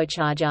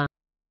turbocharger.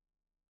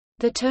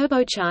 The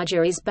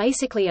turbocharger is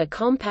basically a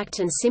compact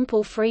and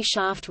simple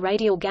free-shaft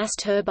radial gas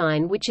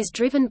turbine which is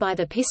driven by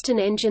the piston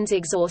engine's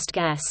exhaust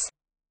gas.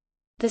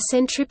 The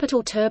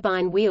centripetal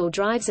turbine wheel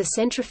drives a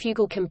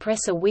centrifugal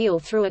compressor wheel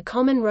through a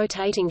common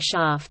rotating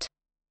shaft.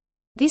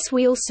 This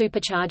wheel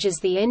supercharges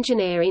the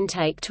engine air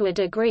intake to a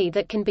degree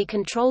that can be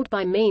controlled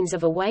by means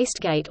of a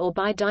wastegate or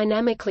by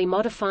dynamically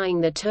modifying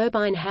the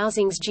turbine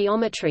housing's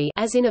geometry,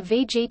 as in a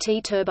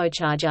VGT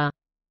turbocharger.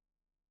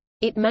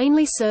 It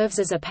mainly serves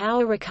as a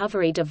power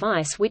recovery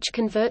device which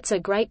converts a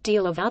great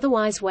deal of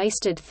otherwise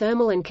wasted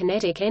thermal and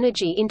kinetic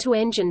energy into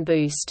engine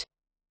boost.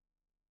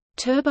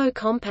 Turbo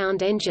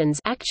compound engines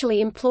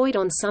actually employed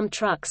on some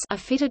trucks are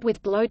fitted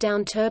with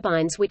blow-down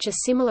turbines which are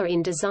similar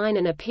in design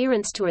and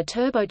appearance to a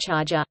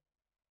turbocharger,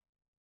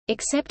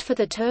 except for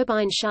the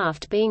turbine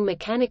shaft being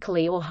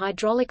mechanically or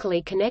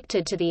hydraulically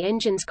connected to the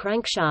engine's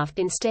crankshaft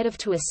instead of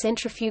to a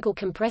centrifugal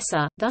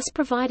compressor, thus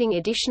providing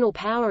additional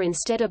power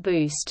instead of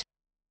boost.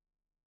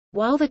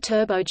 While the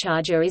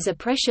turbocharger is a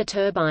pressure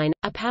turbine,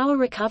 a power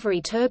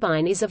recovery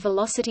turbine is a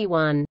velocity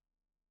one.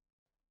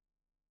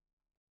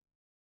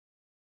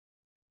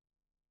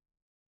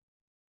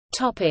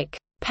 Topic: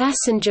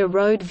 Passenger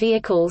road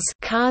vehicles,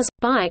 cars,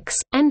 bikes,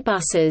 and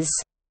buses.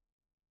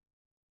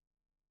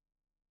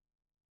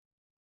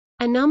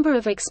 A number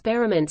of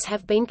experiments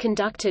have been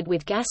conducted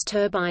with gas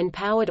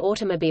turbine-powered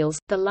automobiles,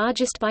 the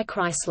largest by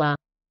Chrysler.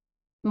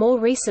 More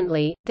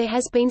recently, there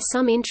has been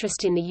some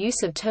interest in the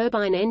use of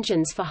turbine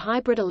engines for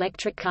hybrid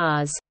electric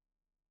cars.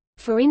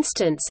 For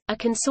instance, a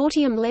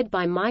consortium led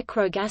by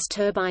micro gas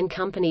turbine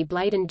company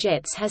Blade &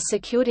 Jets has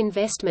secured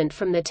investment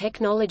from the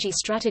Technology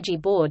Strategy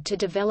Board to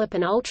develop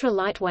an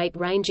ultra-lightweight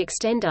range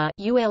extender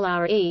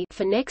 (ULRE)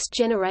 for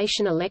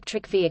next-generation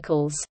electric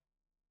vehicles.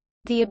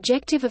 The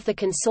objective of the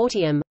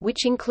consortium,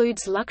 which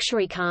includes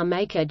luxury car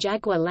maker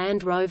Jaguar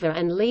Land Rover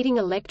and leading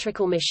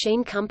electrical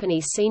machine company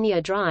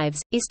Senior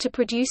Drives, is to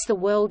produce the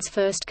world's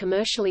first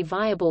commercially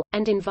viable,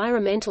 and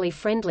environmentally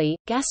friendly,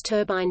 gas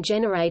turbine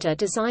generator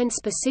designed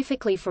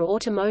specifically for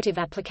automotive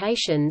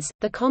applications.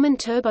 The common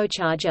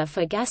turbocharger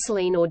for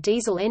gasoline or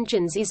diesel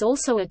engines is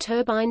also a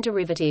turbine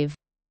derivative.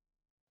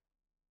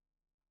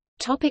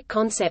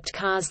 Concept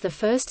cars. The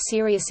first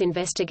serious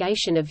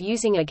investigation of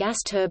using a gas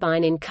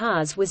turbine in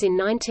cars was in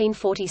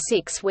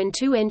 1946 when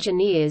two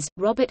engineers,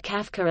 Robert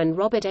Kafka and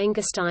Robert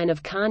Engerstein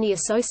of Carney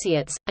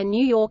Associates, a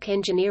New York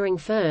engineering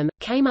firm,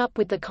 came up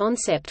with the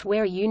concept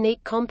where a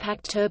unique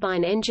compact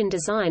turbine engine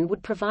design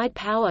would provide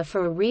power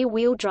for a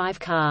rear-wheel drive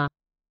car.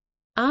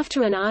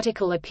 After an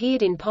article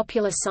appeared in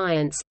Popular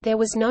Science, there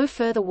was no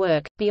further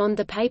work, beyond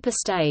the paper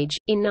stage.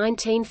 In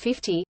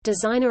 1950,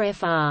 designer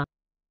Fr.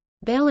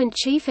 Bell and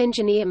chief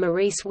engineer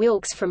Maurice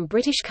Wilkes from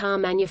British car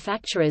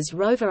manufacturers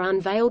Rover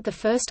unveiled the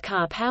first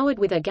car powered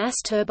with a gas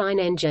turbine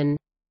engine.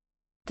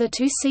 The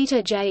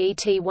two-seater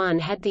JET-1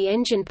 had the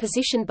engine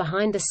positioned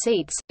behind the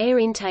seats, air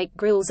intake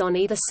grills on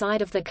either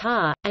side of the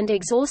car, and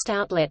exhaust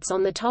outlets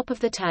on the top of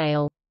the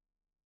tail.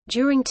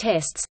 During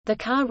tests, the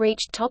car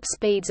reached top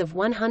speeds of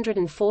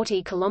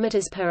 140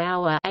 km per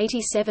hour,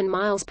 87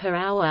 miles per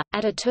hour,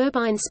 at a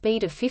turbine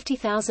speed of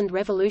 50,000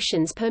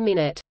 revolutions per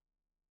minute.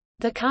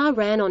 The car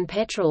ran on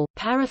petrol,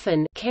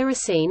 paraffin,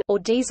 kerosene, or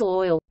diesel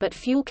oil, but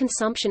fuel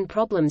consumption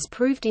problems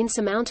proved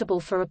insurmountable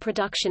for a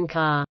production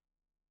car.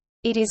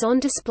 It is on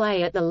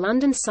display at the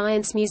London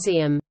Science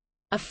Museum.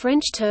 A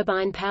French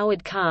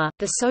turbine-powered car,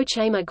 the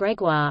Sochema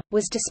Grégoire,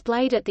 was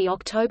displayed at the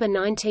October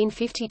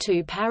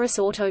 1952 Paris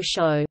Auto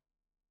Show.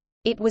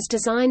 It was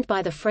designed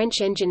by the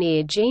French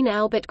engineer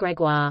Jean-Albert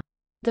Grégoire.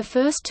 The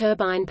first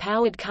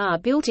turbine-powered car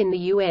built in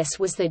the U.S.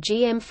 was the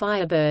GM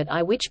Firebird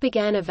I, which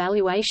began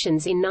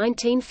evaluations in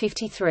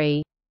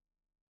 1953.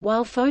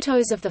 While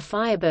photos of the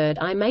Firebird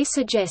I may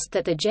suggest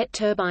that the jet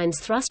turbines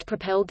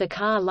thrust-propelled the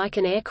car like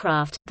an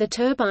aircraft, the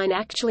turbine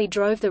actually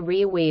drove the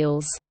rear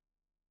wheels.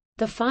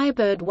 The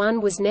Firebird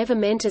 1 was never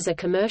meant as a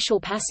commercial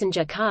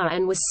passenger car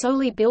and was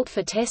solely built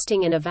for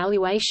testing and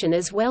evaluation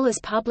as well as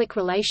public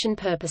relation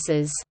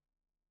purposes.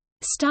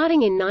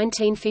 Starting in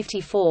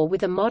 1954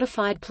 with a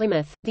modified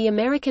Plymouth, the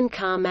American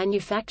car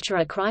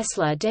manufacturer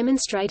Chrysler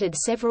demonstrated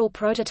several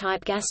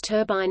prototype gas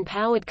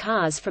turbine-powered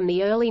cars from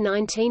the early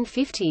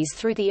 1950s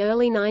through the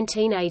early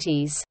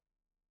 1980s.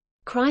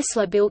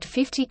 Chrysler built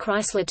 50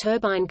 Chrysler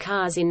turbine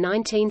cars in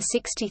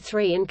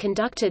 1963 and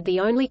conducted the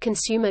only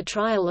consumer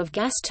trial of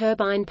gas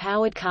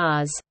turbine-powered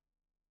cars.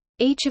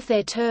 Each of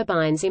their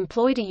turbines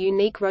employed a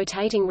unique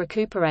rotating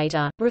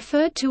recuperator,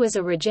 referred to as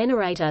a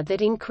regenerator,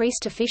 that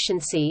increased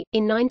efficiency.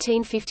 In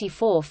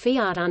 1954,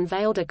 Fiat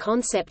unveiled a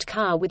concept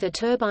car with a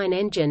turbine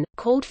engine,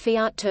 called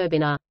Fiat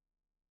Turbine.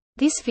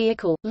 This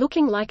vehicle,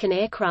 looking like an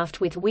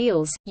aircraft with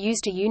wheels,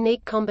 used a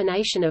unique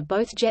combination of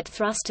both jet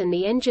thrust and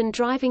the engine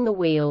driving the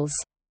wheels.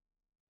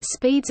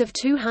 Speeds of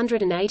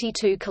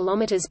 282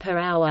 km per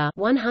hour,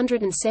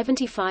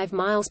 175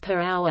 miles per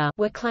hour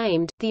were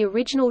claimed. The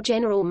original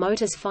General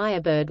Motors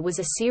Firebird was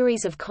a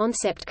series of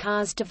concept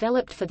cars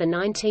developed for the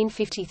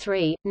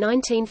 1953,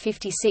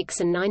 1956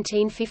 and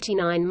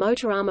 1959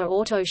 Motorama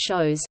Auto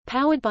shows,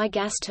 powered by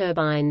gas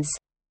turbines.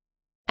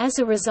 As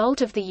a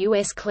result of the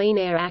U.S. Clean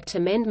Air Act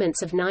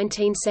amendments of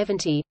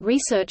 1970,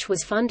 research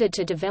was funded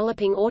to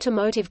developing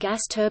automotive gas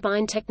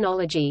turbine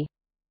technology.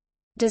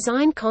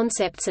 Design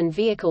concepts and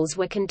vehicles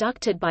were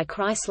conducted by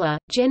Chrysler,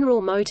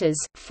 General Motors,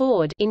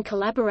 Ford in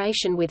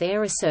collaboration with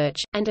Air Research,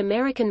 and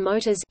American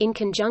Motors in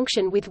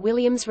conjunction with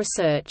Williams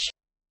Research.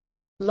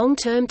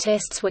 Long-term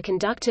tests were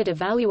conducted to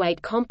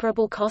evaluate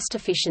comparable cost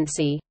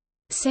efficiency.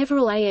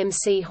 Several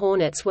AMC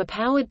Hornets were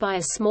powered by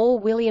a small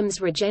Williams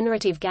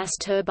regenerative gas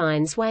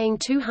turbines weighing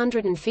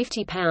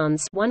 250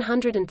 pounds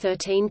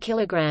 (113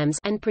 kilograms)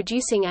 and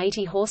producing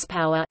 80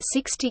 horsepower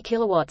 (60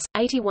 kilowatts,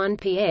 81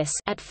 PS)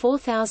 at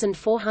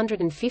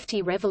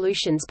 4,450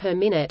 revolutions per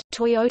minute.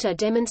 Toyota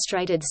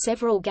demonstrated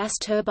several gas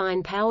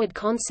turbine-powered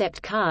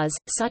concept cars,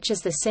 such as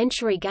the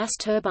Century gas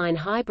turbine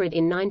hybrid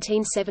in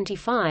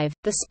 1975,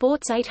 the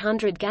Sports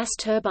 800 gas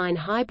turbine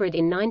hybrid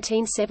in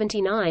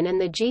 1979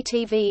 and the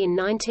GTV in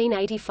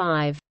 1985.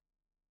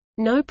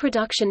 No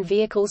production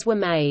vehicles were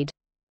made.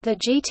 The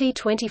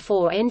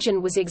GT24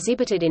 engine was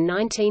exhibited in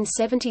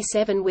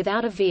 1977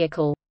 without a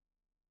vehicle.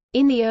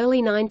 In the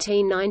early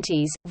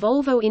 1990s,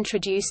 Volvo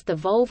introduced the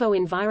Volvo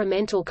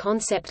Environmental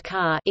Concept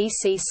Car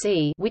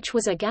 (ECC), which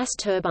was a gas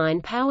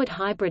turbine-powered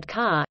hybrid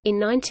car. In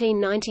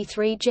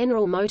 1993,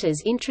 General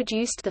Motors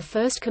introduced the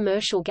first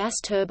commercial gas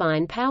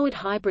turbine-powered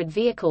hybrid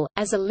vehicle,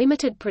 as a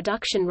limited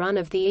production run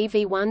of the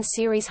EV1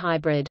 series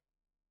hybrid.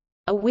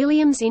 A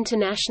Williams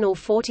International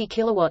 40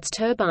 kW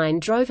turbine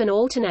drove an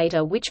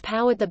alternator which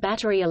powered the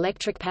battery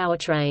electric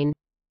powertrain.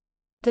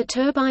 The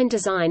turbine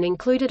design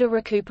included a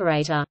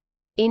recuperator.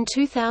 In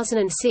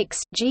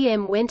 2006,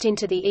 GM went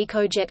into the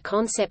EcoJet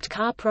concept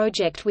car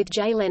project with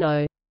Jay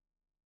Leno.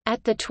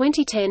 At the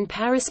 2010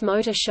 Paris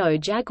Motor Show,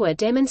 Jaguar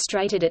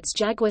demonstrated its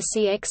Jaguar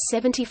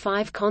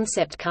CX-75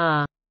 concept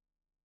car.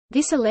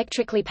 This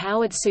electrically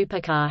powered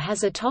supercar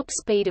has a top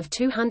speed of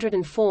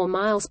 204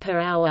 miles per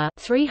hour,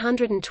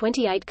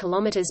 328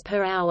 kilometers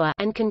per hour,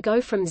 and can go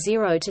from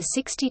 0 to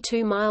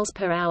 62 miles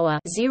per hour,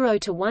 0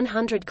 to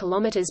 100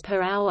 kilometers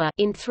per hour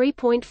in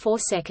 3.4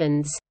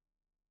 seconds.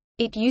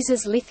 It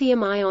uses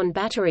lithium-ion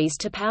batteries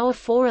to power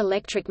 4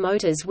 electric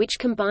motors which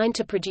combine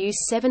to produce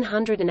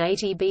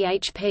 780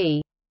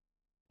 bhp.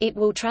 It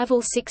will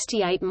travel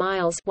 68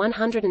 miles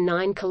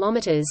 109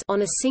 kilometers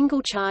on a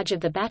single charge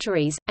of the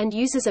batteries, and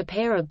uses a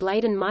pair of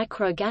Bladen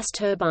micro gas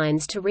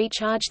turbines to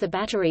recharge the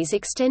batteries,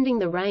 extending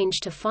the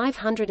range to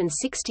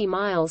 560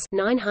 miles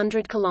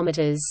 900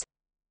 kilometers.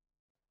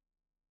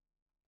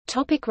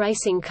 Topic: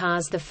 racing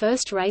cars. The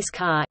first race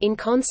car in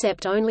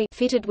concept only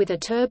fitted with a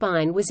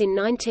turbine was in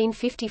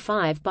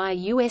 1955 by a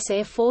U.S.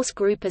 Air Force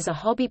group as a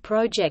hobby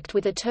project,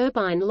 with a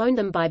turbine loaned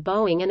them by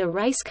Boeing and a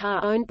race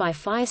car owned by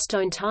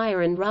Firestone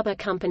Tire and Rubber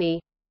Company.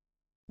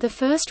 The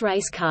first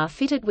race car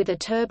fitted with a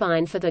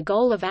turbine for the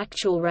goal of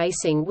actual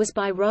racing was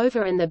by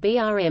Rover, and the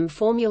BRM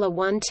Formula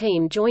One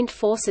team joined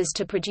forces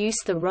to produce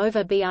the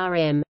Rover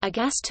BRM, a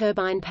gas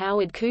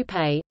turbine-powered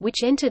coupe,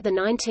 which entered the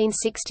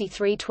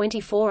 1963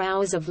 24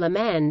 Hours of Le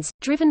Mans,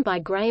 driven by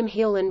Graham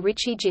Hill and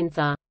Richie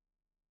Ginther.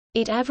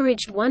 It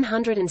averaged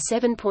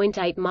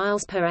 107.8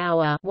 miles per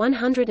hour,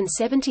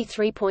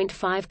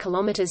 173.5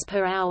 kilometers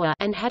per hour,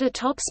 and had a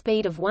top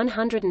speed of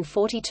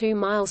 142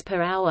 miles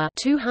per hour,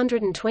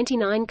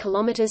 229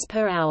 kilometers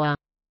per hour.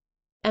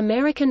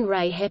 American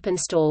Ray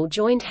Heppenstall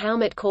joined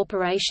Howmet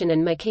Corporation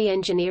and McKee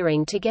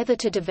Engineering together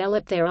to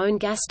develop their own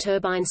gas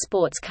turbine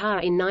sports car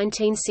in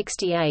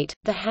 1968,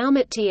 the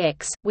Howmet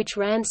TX, which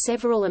ran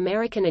several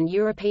American and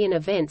European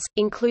events,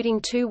 including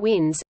 2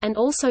 wins, and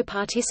also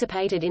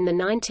participated in the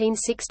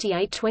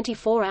 1968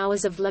 24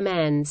 Hours of Le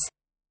Mans.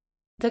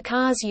 The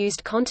cars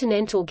used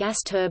Continental gas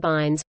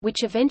turbines,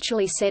 which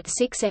eventually set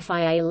 6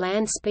 FIA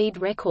land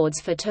speed records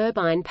for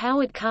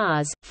turbine-powered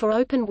cars. For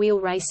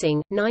open-wheel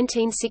racing,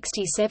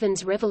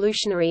 1967's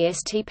revolutionary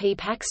STP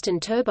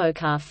Paxton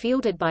turbocar,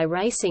 fielded by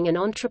racing and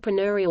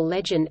entrepreneurial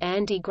legend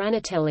Andy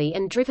Granatelli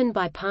and driven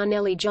by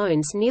Parnelli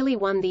Jones, nearly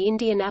won the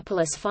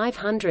Indianapolis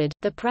 500.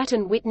 The Pratt &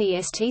 Whitney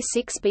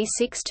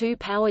ST6B62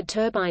 powered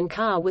turbine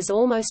car was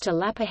almost a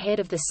lap ahead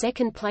of the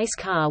second-place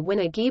car when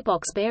a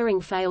gearbox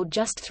bearing failed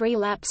just 3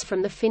 laps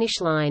from the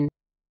finish line.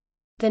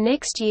 The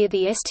next year,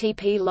 the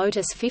STP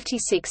Lotus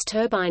 56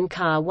 turbine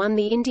car won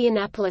the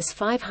Indianapolis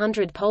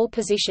 500 pole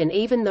position,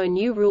 even though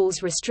new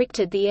rules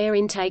restricted the air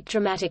intake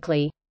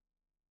dramatically.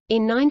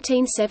 In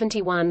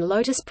 1971,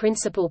 Lotus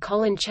principal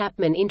Colin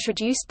Chapman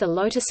introduced the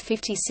Lotus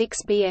 56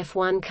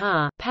 BF1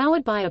 car,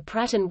 powered by a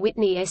Pratt &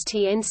 Whitney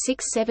STN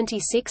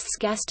 676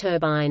 gas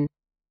turbine.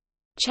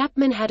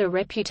 Chapman had a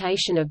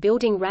reputation of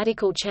building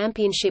Radial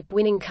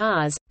championship-winning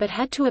cars, but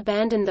had to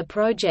abandon the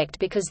project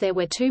because there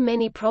were too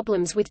many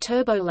problems with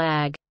turbo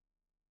lag.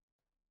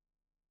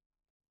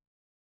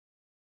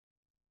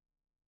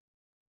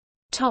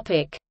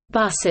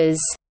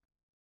 Buses.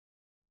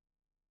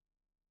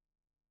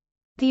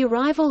 The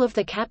arrival of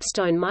the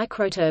capstone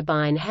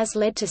microturbine has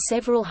led to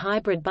several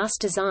hybrid bus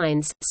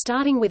designs,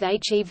 starting with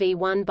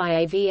HEV-1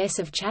 by AVS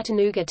of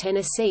Chattanooga,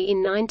 Tennessee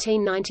in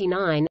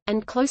 1999,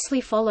 and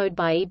closely followed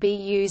by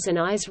EBUs and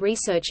EYES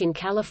Research in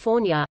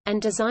California,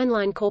 and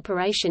Designline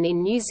Corporation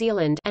in New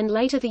Zealand and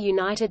later the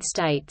United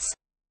States.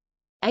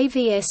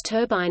 AVS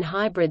turbine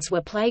hybrids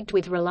were plagued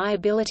with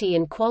reliability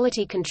and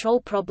quality control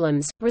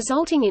problems,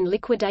 resulting in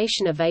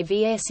liquidation of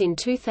AVS in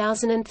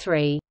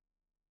 2003.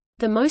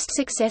 The most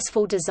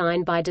successful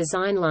design by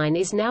Designline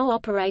is now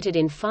operated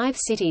in 5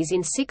 cities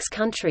in 6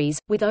 countries,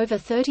 with over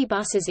 30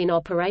 buses in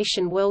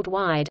operation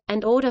worldwide,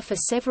 and order for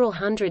several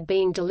hundred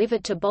being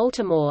delivered to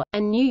Baltimore,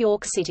 and New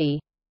York City.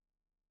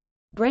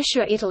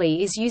 Brescia,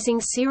 Italy is using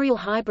serial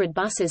hybrid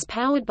buses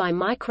powered by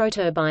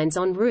microturbines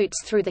on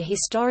routes through the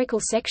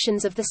historical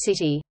sections of the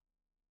city.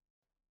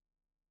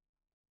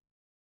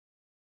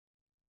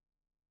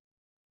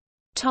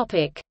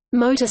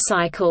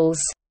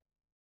 Motorcycles.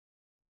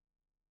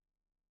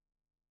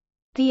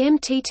 The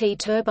MTT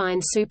Turbine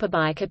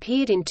Superbike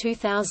appeared in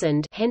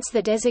 2000, hence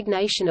the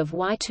designation of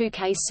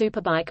Y2K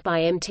Superbike by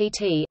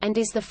MTT, and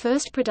is the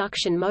first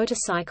production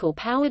motorcycle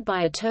powered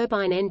by a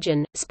turbine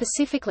engine,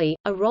 specifically,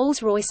 a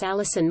Rolls-Royce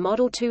Allison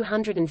Model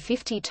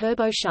 250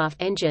 turboshaft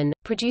engine,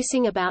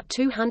 producing about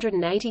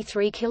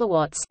 283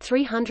 kilowatts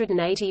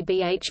 (380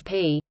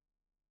 bhp).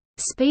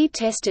 Speed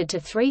tested to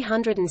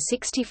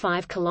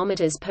 365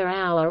 km per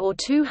hour or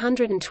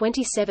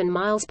 227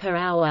 miles per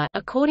hour.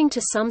 According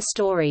to some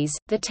stories,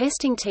 the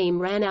testing team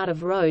ran out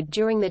of road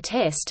during the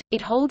test.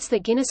 It holds the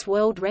Guinness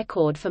World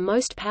Record for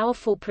most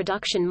powerful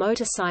production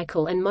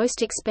motorcycle and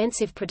most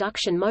expensive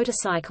production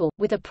motorcycle,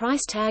 with a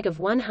price tag of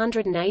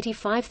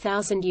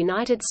 $185,000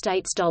 United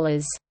States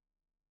dollars.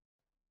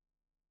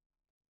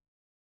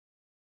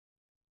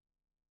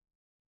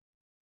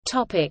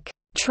 Topic: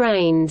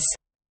 Trains.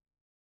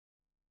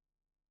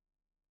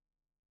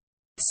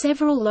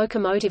 Several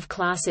locomotive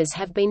classes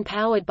have been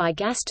powered by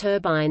gas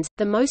turbines,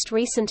 the most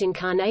recent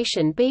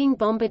incarnation being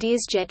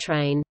Bombardier's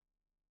Jettrain.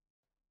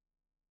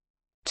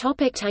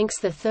 Tanks.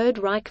 The Third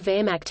Reich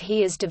Wehrmacht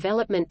Heeres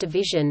Development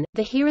Division,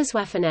 the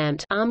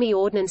Heereswaffenamt Army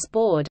Ordnance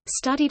Board,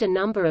 studied a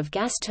number of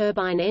gas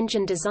turbine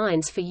engine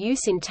designs for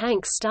use in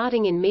tanks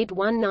starting in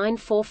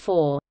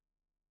mid-1944.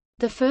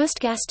 The first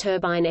gas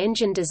turbine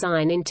engine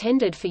design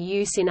intended for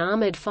use in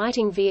armored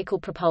fighting vehicle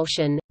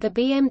propulsion, the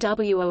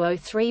BMW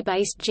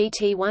 003-based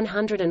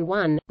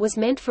GT101, was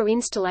meant for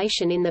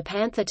installation in the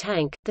Panther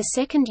tank. The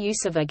second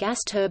use of a gas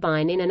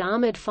turbine in an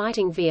armored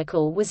fighting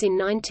vehicle was in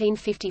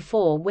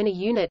 1954 when a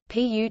unit,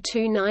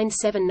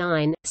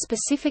 PU-2979,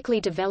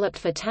 specifically developed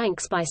for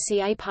tanks by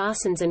C.A.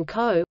 Parsons &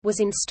 Co., was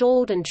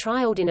installed and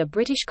trialled in a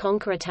British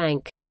Conqueror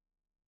tank.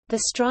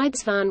 The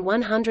Stridsvagn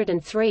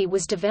 103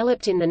 was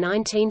developed in the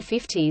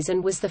 1950s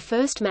and was the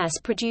first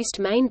mass-produced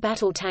main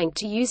battle tank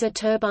to use a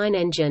turbine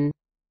engine.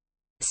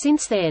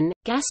 Since then,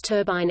 gas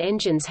turbine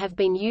engines have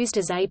been used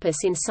as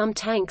APUs in some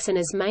tanks and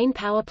as main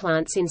power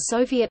plants in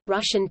Soviet,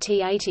 Russian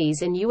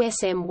T-80s and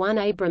US M1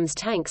 Abrams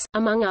tanks,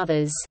 among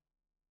others.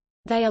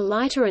 They are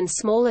lighter and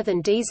smaller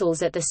than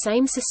diesels at the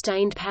same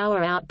sustained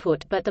power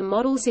output, but the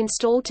models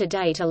installed to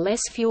date are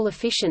less fuel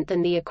efficient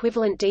than the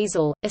equivalent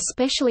diesel,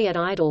 especially at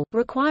idle,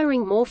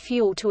 requiring more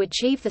fuel to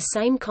achieve the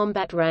same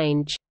combat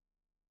range.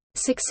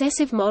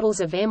 Successive models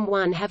of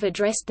M1 have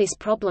addressed this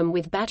problem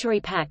with battery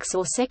packs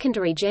or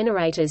secondary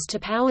generators to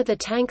power the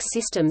tank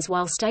systems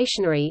while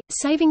stationary,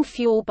 saving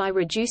fuel by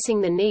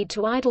reducing the need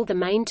to idle the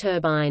main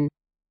turbine.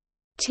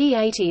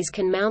 T-80s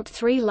can mount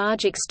 3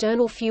 large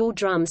external fuel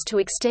drums to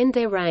extend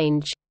their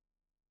range.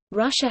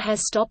 Russia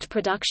has stopped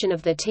production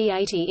of the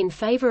T-80 in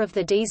favor of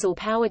the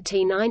diesel-powered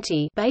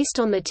T-90 based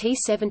on the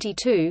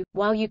T-72,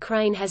 while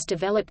Ukraine has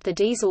developed the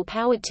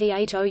diesel-powered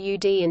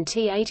T-80UD and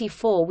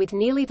T-84 with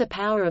nearly the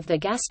power of the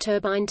gas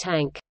turbine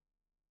tank.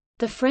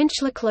 The French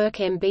Leclerc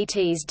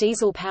MBT's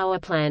diesel power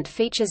plant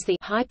features the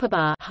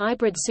Hyperbar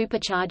hybrid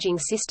supercharging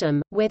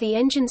system, where the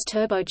engine's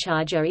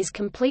turbocharger is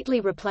completely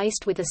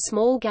replaced with a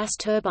small gas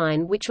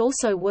turbine which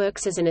also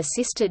works as an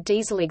assisted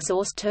diesel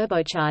exhaust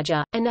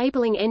turbocharger,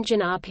 enabling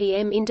engine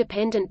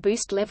RPM-independent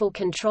boost level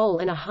control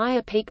and a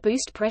higher peak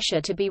boost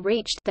pressure to be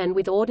reached than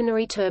with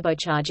ordinary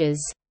turbochargers.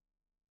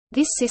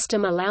 This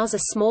system allows a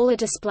smaller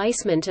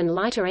displacement and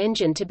lighter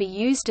engine to be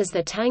used as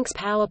the tank's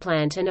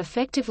powerplant and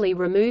effectively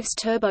removes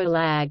turbo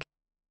lag.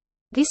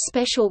 This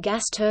special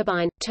gas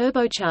turbine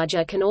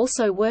turbocharger can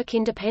also work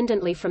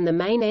independently from the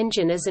main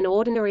engine as an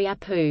ordinary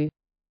APU.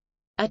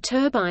 A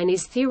turbine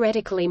is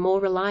theoretically more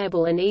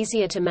reliable and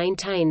easier to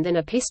maintain than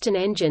a piston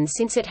engine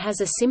since it has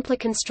a simpler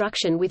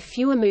construction with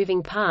fewer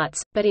moving parts,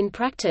 but in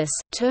practice,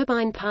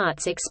 turbine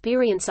parts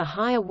experience a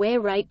higher wear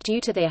rate due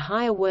to their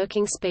higher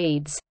working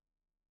speeds.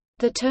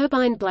 The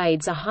turbine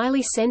blades are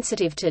highly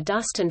sensitive to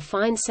dust and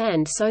fine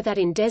sand, so that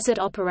in desert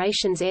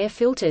operations air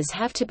filters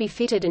have to be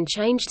fitted and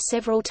changed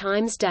several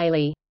times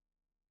daily.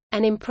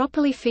 An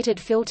improperly fitted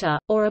filter,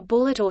 or a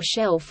bullet or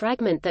shell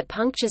fragment that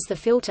punctures the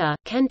filter,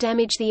 can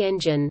damage the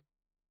engine.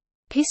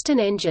 Piston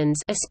engines,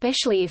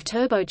 especially if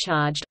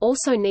turbocharged,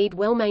 also need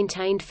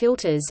well-maintained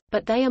filters,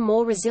 but they are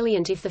more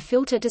resilient if the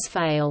filter does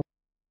fail.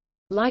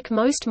 Like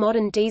most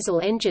modern diesel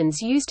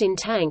engines used in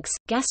tanks,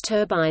 gas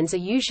turbines are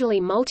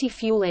usually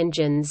multi-fuel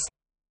engines.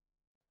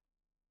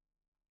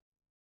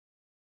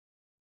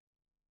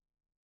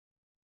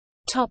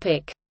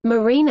 Topic: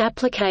 Marine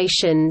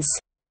applications.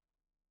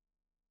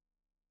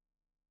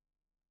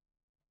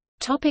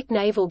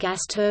 Naval gas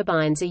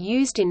turbines are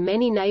used in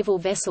many naval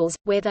vessels,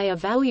 where they are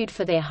valued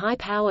for their high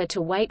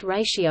power-to-weight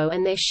ratio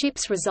and their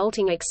ships'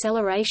 resulting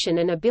acceleration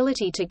and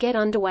ability to get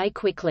underway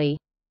quickly.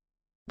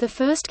 The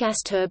first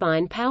gas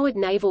turbine-powered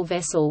naval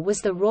vessel was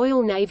the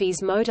Royal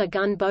Navy's motor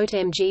gun boat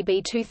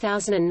MGB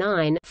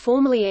 2009,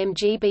 formerly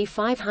MGB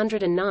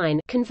 509,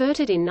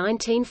 converted in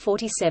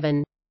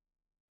 1947.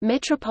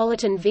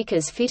 Metropolitan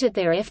Vickers fitted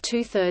their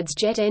F2/3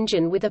 jet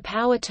engine with a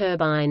power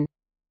turbine.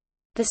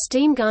 The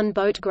steam gun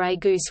boat Grey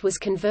Goose was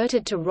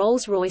converted to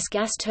Rolls-Royce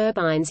gas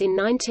turbines in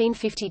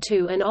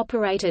 1952 and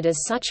operated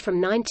as such from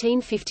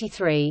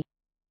 1953.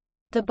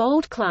 The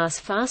Bold-class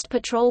fast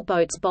patrol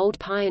boats Bold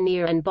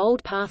Pioneer and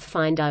Bold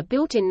Pathfinder,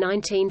 built in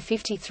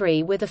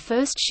 1953, were the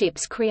first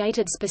ships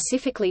created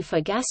specifically for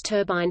gas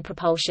turbine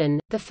propulsion.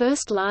 The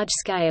first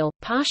large-scale,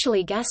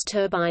 partially gas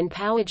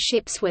turbine-powered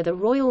ships were the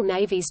Royal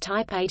Navy's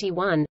Type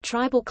 81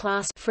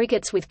 Tribal-class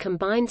frigates with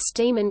combined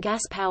steam and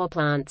gas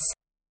powerplants.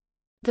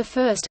 The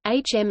first,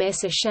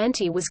 HMS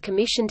Ashanti, was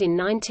commissioned in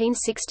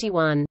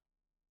 1961.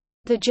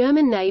 The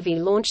German Navy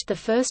launched the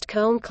first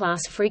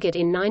Köln-class frigate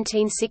in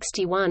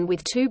 1961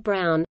 with two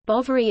Brown,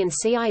 Bovary and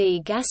CIE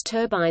gas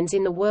turbines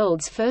in the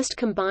world's first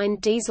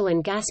combined diesel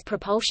and gas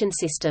propulsion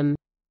system.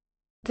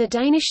 The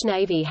Danish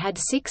Navy had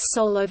 6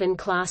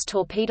 Soløven-class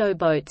torpedo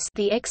boats,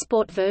 the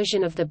export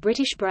version of the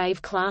British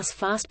Brave-class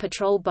fast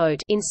patrol boat,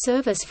 in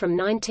service from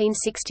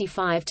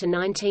 1965 to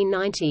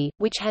 1990,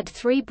 which had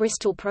 3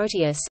 Bristol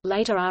Proteus,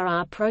 later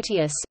RR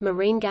Proteus,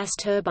 marine gas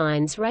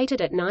turbines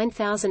rated at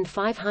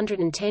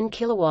 9,510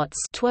 kilowatts,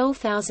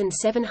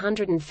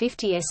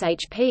 12,750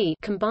 shp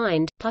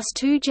combined, plus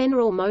 2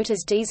 General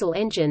Motors diesel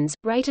engines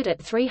rated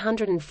at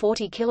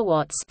 340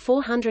 kilowatts,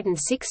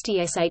 460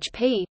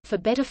 shp, for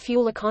better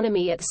fuel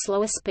economy at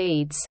slower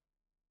speeds.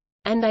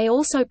 And they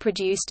also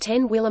produced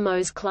 10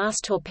 Willemoes-class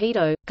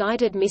torpedo,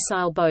 guided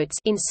missile boats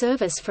in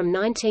service from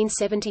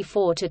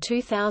 1974 to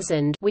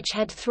 2000, which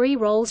had 3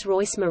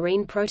 Rolls-Royce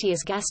Marine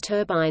Proteus gas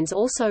turbines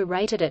also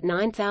rated at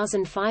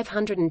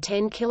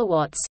 9,510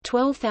 kilowatts,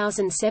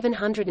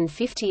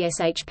 12,750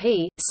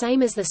 shp,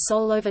 same as the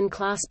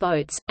Soløven-class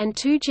boats, and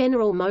 2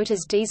 General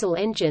Motors diesel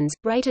engines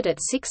rated at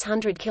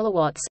 600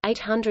 kilowatts,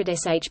 800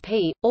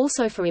 shp,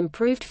 also for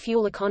improved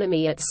fuel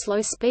economy at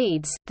slow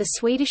speeds. The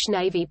Swedish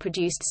Navy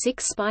produced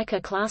 6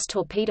 Spiker-class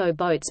torpedo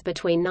boats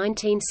between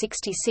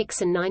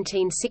 1966 and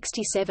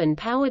 1967,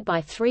 powered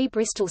by 3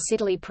 Bristol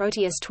Siddeley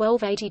Proteus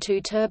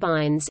 1282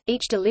 turbines,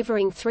 each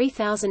delivering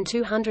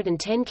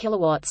 3,210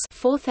 kilowatts,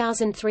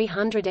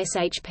 4,300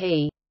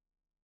 shp.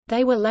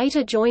 They were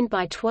later joined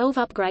by 12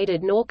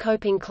 upgraded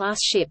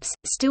Norrköping-class ships,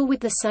 still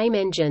with the same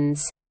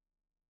engines.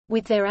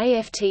 With their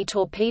AFT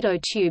torpedo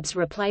tubes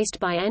replaced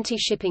by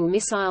anti-shipping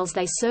missiles,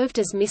 they served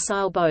as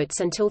missile boats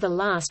until the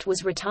last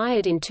was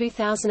retired in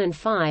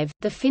 2005.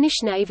 The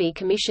Finnish Navy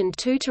commissioned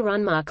 2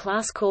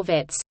 Turunmaa-class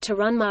corvettes,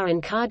 Turunmaa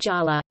and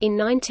Karjala, in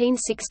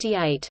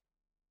 1968.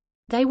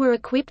 They were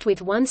equipped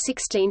with one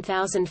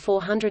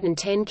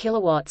 16,410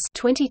 kilowatts,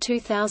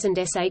 22,000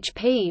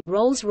 shp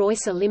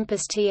Rolls-Royce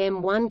Olympus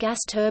TM1 gas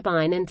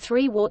turbine and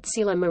 3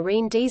 Wärtsilä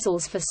marine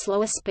diesels for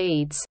slower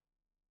speeds.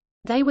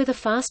 They were the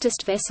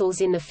fastest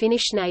vessels in the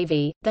Finnish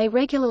Navy. They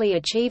regularly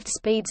achieved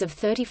speeds of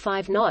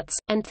 35 knots,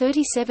 and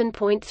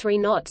 37.3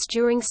 knots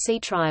during sea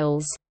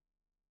trials.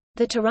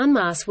 The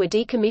Turunmaas were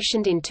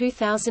decommissioned in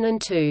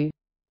 2002.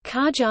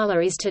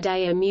 Karjala is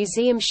today a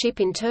museum ship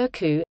in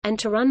Turku, and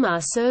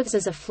Turunmaa serves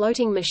as a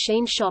floating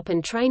machine shop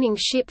and training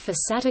ship for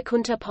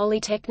Satakunta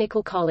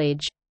Polytechnical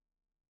College.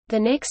 The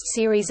next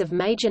series of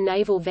major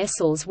naval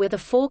vessels were the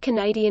 4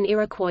 Canadian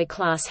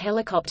Iroquois-class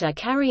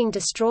helicopter-carrying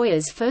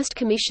destroyers first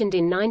commissioned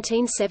in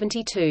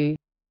 1972.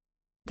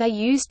 They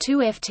used 2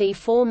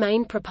 FT-4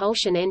 main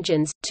propulsion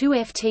engines, 2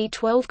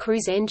 FT-12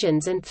 cruise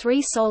engines and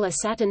 3 Solar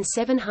Saturn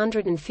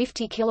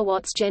 750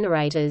 kW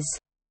generators.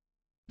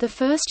 The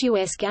first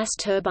U.S. gas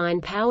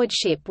turbine-powered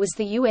ship was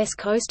the U.S.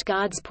 Coast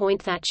Guard's Point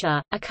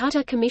Thatcher, a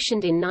cutter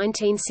commissioned in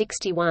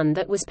 1961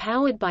 that was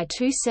powered by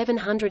 2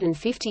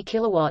 750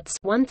 kW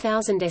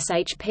 1000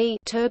 shp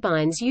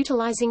turbines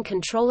utilizing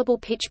controllable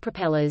pitch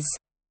propellers.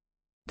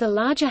 The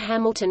larger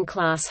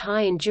Hamilton-class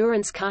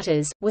high-endurance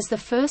cutters, was the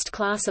first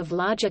class of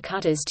larger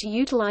cutters to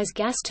utilize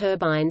gas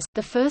turbines,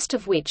 the first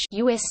of which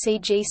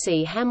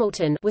USCGC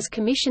Hamilton was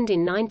commissioned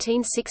in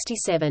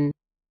 1967.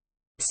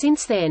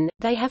 Since then,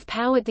 they have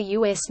powered the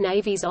U.S.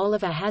 Navy's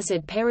Oliver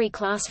Hazard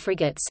Perry-class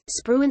frigates,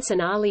 Spruance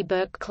and Arleigh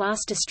Burke-class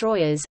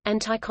destroyers,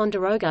 and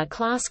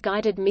Ticonderoga-class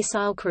guided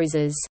missile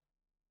cruisers.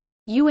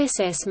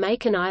 USS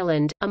Macon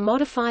Island, a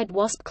modified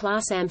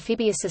Wasp-class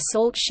amphibious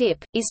assault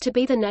ship, is to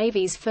be the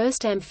Navy's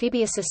first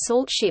amphibious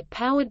assault ship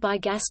powered by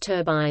gas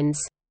turbines.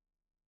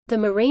 The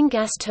marine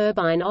gas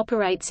turbine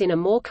operates in a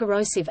more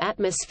corrosive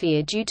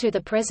atmosphere due to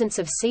the presence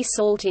of sea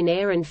salt in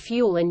air and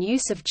fuel and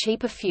use of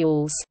cheaper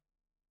fuels.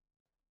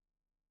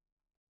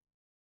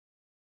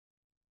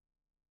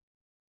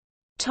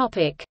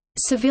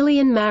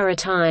 Civilian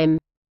maritime.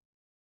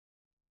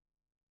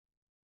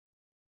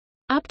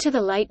 Up to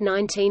the late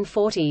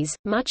 1940s,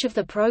 much of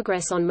the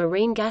progress on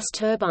marine gas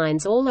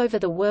turbines all over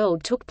the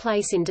world took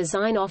place in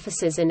design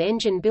offices and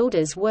engine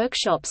builders'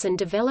 workshops, and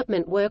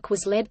development work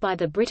was led by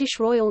the British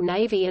Royal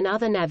Navy and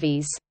other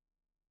navies.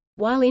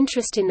 While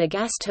interest in the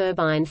gas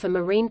turbine for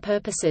marine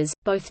purposes,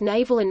 both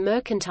naval and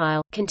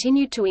mercantile,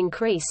 continued to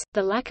increase,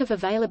 the lack of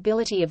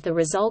availability of the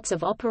results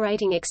of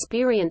operating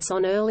experience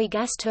on early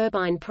gas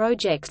turbine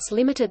projects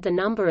limited the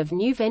number of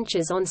new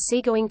ventures on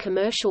seagoing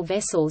commercial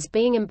vessels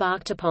being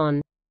embarked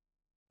upon.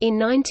 In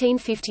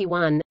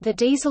 1951, the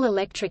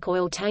diesel-electric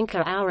oil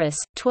tanker Auris,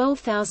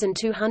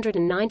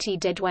 12,290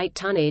 deadweight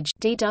tonnage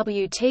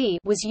 (DWT),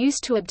 was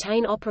used to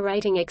obtain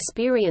operating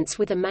experience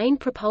with a main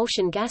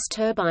propulsion gas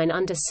turbine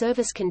under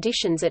service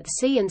conditions at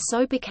sea, and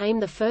so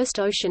became the first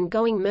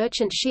ocean-going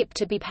merchant ship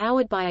to be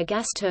powered by a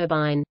gas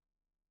turbine.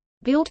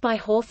 Built by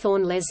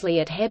Hawthorne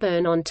Leslie at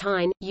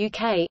Hebburn-on-Tyne,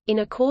 UK, in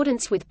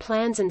accordance with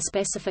plans and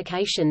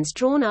specifications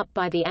drawn up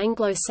by the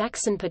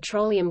Anglo-Saxon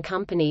Petroleum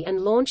Company and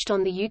launched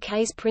on the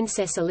UK's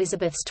Princess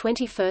Elizabeth's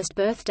 21st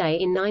birthday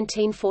in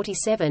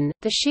 1947,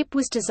 the ship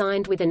was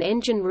designed with an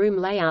engine room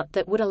layout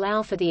that would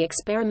allow for the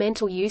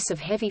experimental use of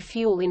heavy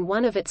fuel in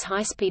one of its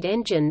high-speed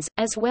engines,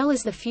 as well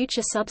as the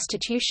future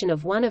substitution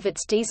of one of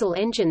its diesel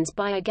engines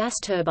by a gas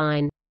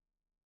turbine.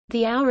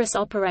 The Auris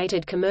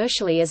operated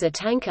commercially as a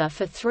tanker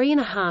for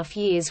 3.5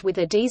 years with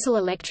a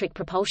diesel-electric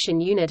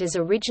propulsion unit as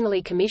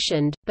originally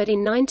commissioned, but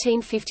in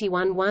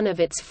 1951 one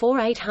of its four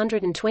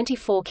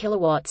 824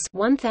 kW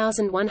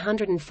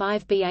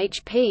 1,105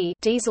 bhp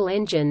diesel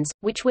engines,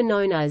 which were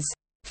known as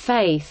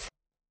Faith,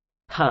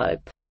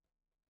 Hope,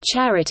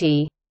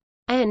 Charity,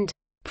 and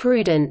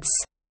Prudence,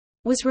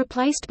 was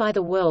replaced by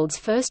the world's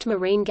first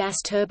marine gas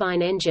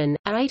turbine engine,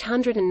 a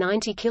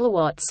 890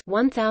 kW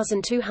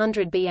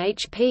 1,200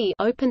 bhp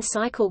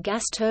open-cycle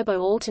gas turbo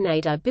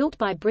alternator built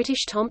by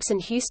British Thomson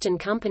Houston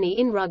Company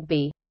in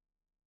Rugby.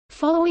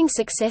 Following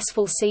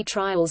successful sea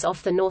trials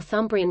off the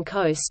Northumbrian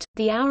coast,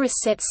 the Auris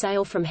set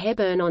sail from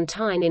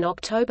Hebburn-on-Tyne in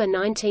October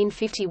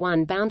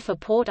 1951 bound for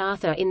Port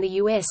Arthur in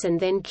the US and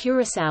then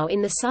Curaçao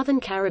in the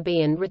southern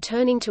Caribbean,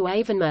 returning to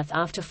Avonmouth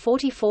after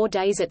 44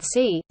 days at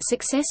sea,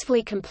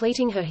 successfully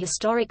completing her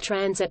historic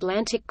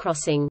transatlantic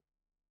crossing.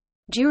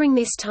 During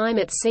this time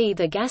at sea,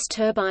 the gas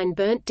turbine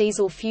burnt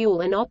diesel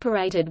fuel and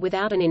operated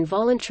without an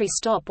involuntary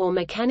stop or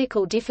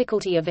mechanical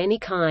difficulty of any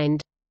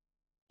kind.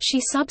 She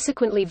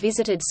subsequently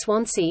visited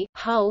Swansea,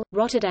 Hull,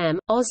 Rotterdam,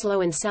 Oslo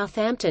and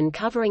Southampton,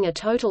 covering a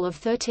total of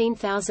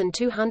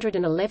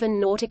 13,211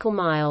 nautical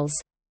miles.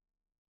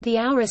 The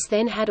Auris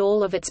then had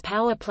all of its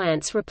power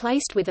plants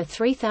replaced with a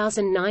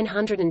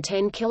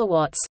 3,910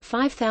 kW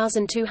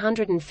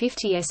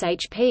 5,250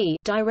 shp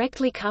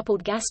directly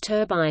coupled gas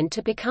turbine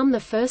to become the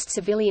first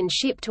civilian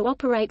ship to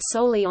operate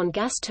solely on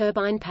gas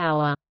turbine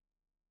power.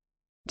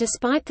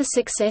 Despite the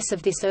success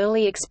of this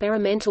early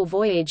experimental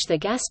voyage, the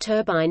gas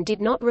turbine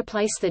did not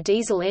replace the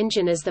diesel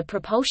engine as the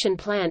propulsion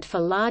plant for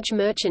large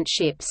merchant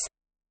ships.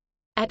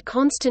 At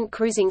constant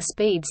cruising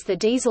speeds, the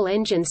diesel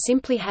engine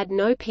simply had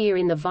no peer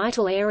in the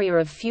vital area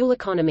of fuel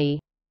economy.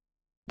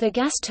 The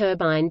gas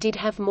turbine did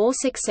have more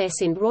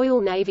success in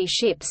Royal Navy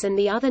ships and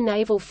the other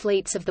naval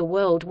fleets of the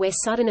world where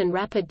sudden and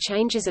rapid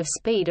changes of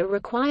speed are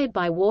required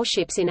by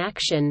warships in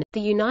action. The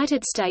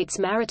United States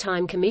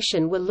Maritime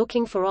Commission were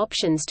looking for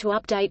options to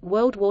update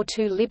World War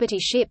II Liberty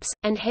ships,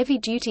 and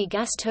heavy-duty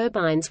gas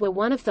turbines were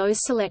one of those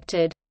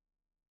selected.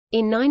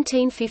 In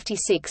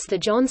 1956 the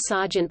John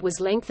Sargent was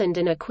lengthened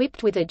and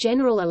equipped with a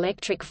General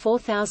Electric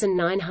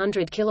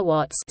 4,900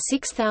 kW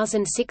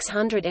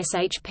 6,600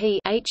 shp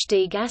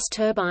HD gas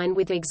turbine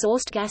with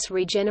exhaust gas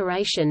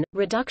regeneration,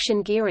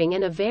 reduction gearing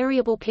and a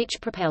variable pitch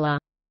propeller.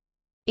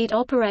 It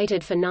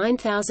operated for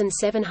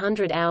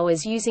 9,700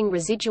 hours using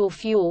residual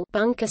fuel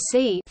bunker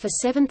C for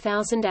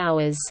 7,000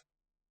 hours.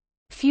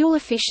 Fuel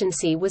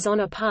efficiency was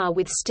on a par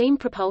with steam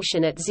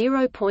propulsion at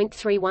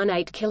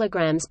 0.318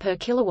 kg per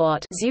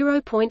kilowatt,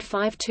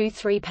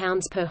 0.523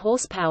 pounds per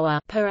horsepower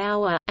per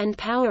hour, and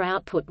power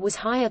output was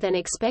higher than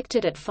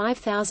expected at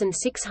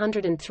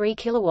 5,603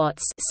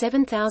 kilowatts,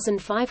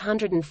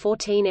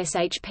 7,514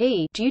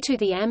 shp, due to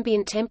the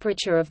ambient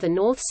temperature of the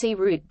North Sea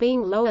route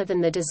being lower than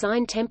the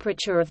design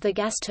temperature of the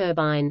gas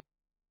turbine.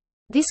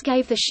 This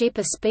gave the ship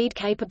a speed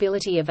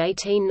capability of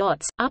 18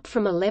 knots, up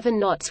from 11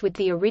 knots with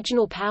the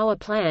original power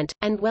plant,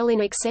 and well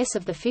in excess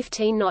of the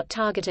 15-knot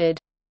targeted.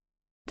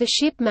 The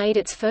ship made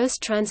its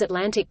first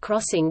transatlantic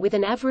crossing with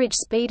an average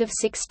speed of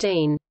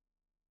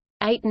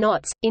 16.8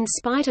 knots, in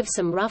spite of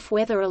some rough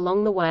weather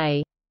along the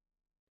way.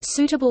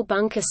 Suitable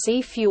bunker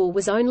C fuel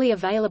was only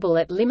available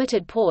at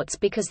limited ports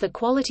because the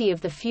quality of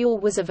the fuel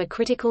was of a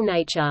critical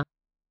nature.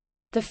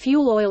 The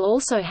fuel oil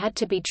also had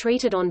to be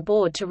treated on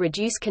board to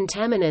reduce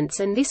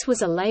contaminants, and this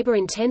was a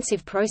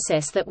labor-intensive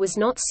process that was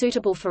not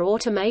suitable for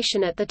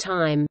automation at the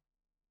time.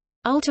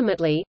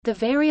 Ultimately, the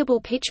variable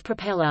pitch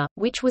propeller,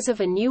 which was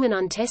of a new and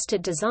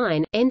untested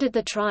design, ended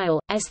the trial,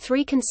 as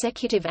 3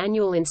 consecutive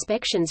annual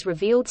inspections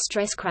revealed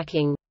stress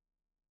cracking.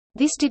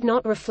 This did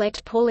not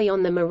reflect poorly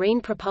on the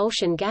marine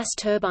propulsion gas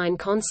turbine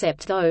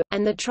concept though,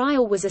 and the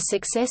trial was a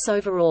success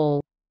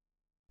overall.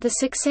 The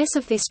success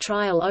of this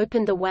trial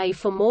opened the way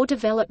for more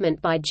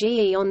development by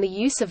GE on the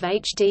use of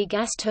HD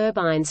gas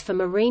turbines for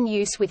marine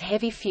use with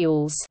heavy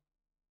fuels.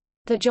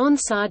 The John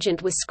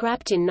Sargent was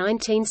scrapped in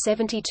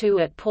 1972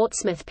 at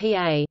Portsmouth,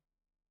 PA.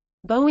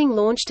 Boeing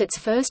launched its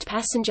first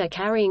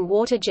passenger-carrying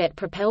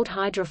waterjet-propelled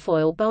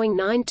hydrofoil Boeing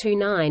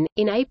 929,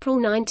 in April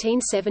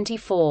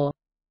 1974.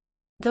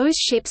 Those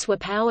ships were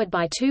powered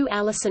by 2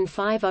 Allison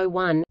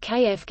 501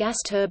 KF gas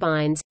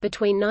turbines.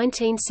 Between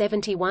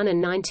 1971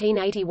 and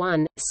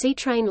 1981,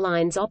 Seatrain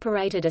Lines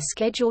operated a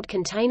scheduled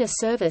container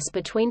service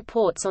between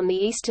ports on the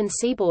eastern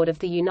seaboard of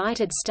the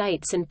United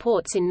States and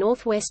ports in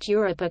northwest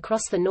Europe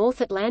across the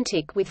North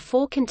Atlantic with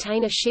 4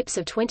 container ships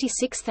of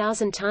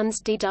 26,000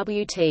 tons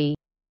DWT.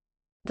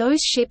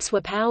 Those ships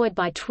were powered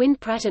by twin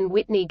Pratt &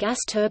 Whitney gas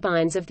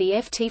turbines of the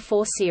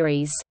FT4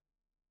 series.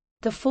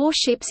 The 4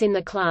 ships in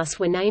the class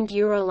were named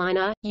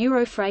Euroliner,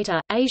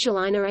 Eurofreighter,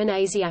 Asialiner and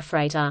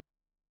Asiafreighter.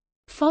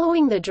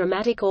 Following the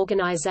dramatic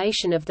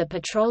organization of the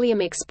petroleum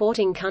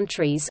exporting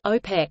countries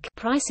 (OPEC)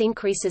 price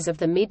increases of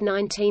the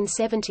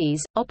mid-1970s,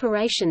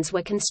 operations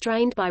were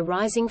constrained by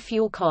rising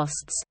fuel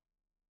costs.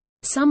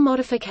 Some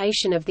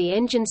modification of the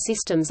engine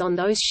systems on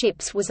those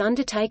ships was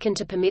undertaken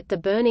to permit the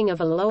burning of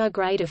a lower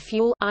grade of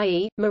fuel,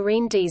 i.e.,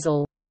 marine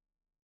diesel.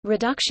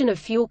 Reduction of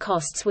fuel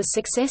costs was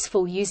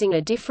successful using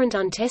a different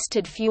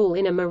untested fuel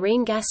in a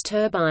marine gas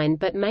turbine,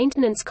 but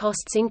maintenance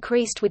costs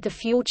increased with the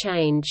fuel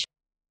change.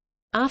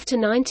 After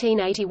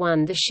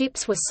 1981 the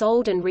ships were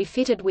sold and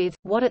refitted with,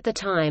 what at the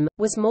time,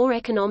 was more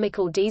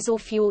economical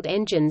diesel-fueled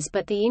engines,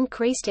 but the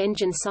increased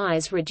engine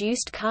size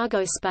reduced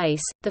cargo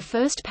space. The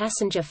first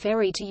passenger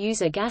ferry to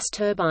use a gas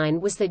turbine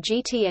was the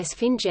GTS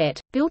Finjet,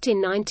 built in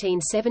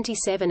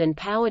 1977 and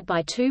powered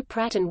by 2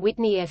 Pratt &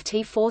 Whitney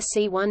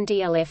FT4C1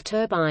 DLF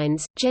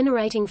turbines,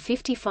 generating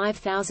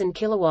 55,000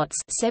 kilowatts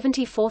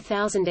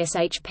 (74,000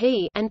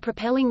 shp) and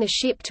propelling the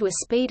ship to a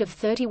speed of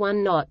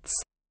 31 knots.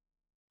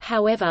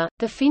 However,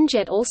 the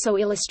Finjet also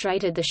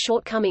illustrated the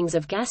shortcomings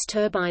of gas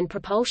turbine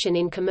propulsion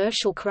in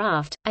commercial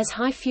craft, as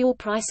high fuel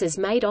prices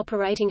made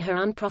operating her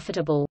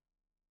unprofitable.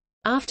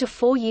 After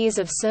 4 years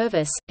of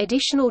service,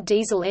 additional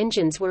diesel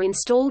engines were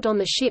installed on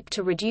the ship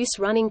to reduce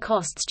running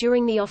costs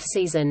during the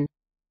off-season.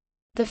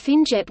 The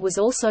Finjet was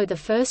also the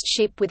first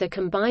ship with a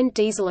combined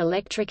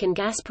diesel-electric and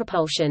gas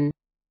propulsion.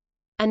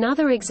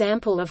 Another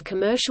example of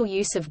commercial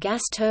use of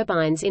gas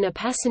turbines in a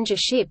passenger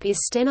ship is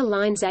Stena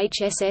Line's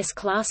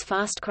HSS-class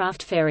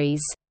fastcraft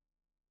ferries.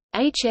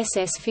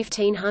 HSS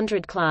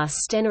 1500 class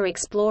Stena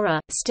Explorer,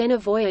 Stena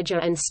Voyager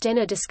and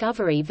Stena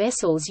Discovery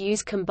vessels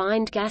use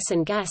combined gas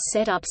and gas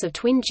setups of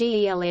twin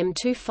GELM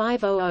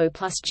 2500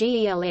 plus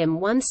GELM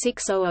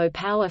 1600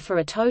 power for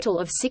a total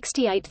of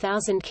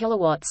 68,000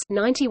 kilowatts,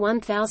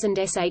 91,000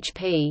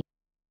 shp.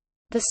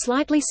 The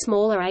slightly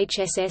smaller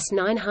HSS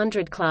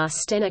 900 class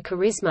Stena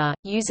Charisma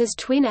uses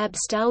twin AB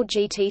Stahl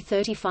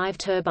GT35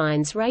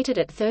 turbines rated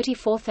at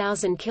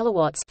 34,000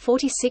 kilowatts,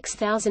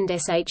 46,000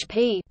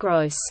 shp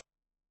gross.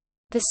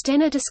 The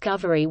Stena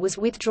Discovery was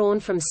withdrawn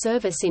from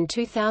service in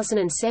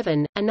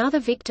 2007, another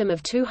victim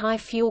of too high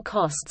fuel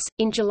costs.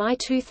 In July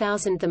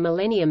 2000, the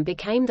Millennium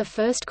became the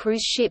first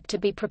cruise ship to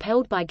be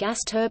propelled by gas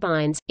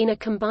turbines, in a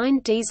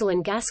combined diesel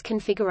and gas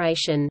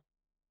configuration.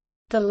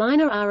 The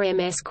liner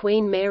RMS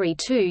Queen Mary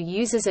 2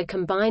 uses a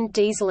combined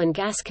diesel and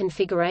gas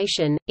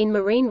configuration. In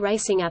marine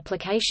racing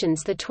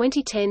applications, the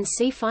 2010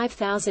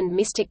 C5000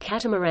 Mystic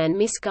catamaran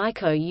Miss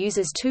Geico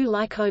uses 2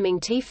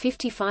 Lycoming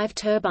T55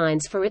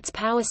 turbines for its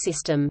power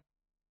system.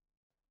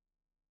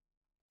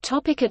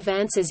 Topic: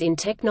 advances in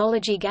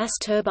technology. Gas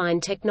turbine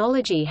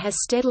technology has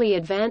steadily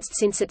advanced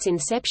since its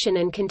inception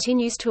and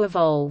continues to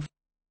evolve.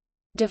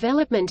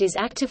 Development is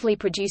actively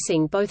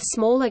producing both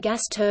smaller gas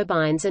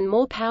turbines and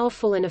more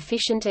powerful and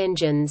efficient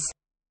engines.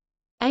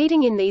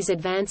 Aiding in these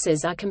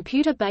advances are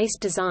computer-based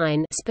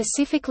design,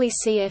 specifically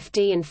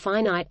CFD and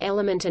finite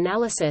element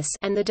analysis,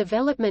 and the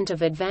development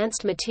of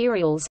advanced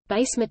materials,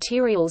 base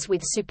materials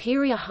with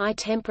superior high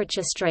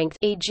temperature strength,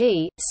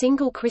 e.g.,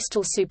 single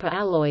crystal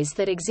superalloys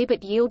that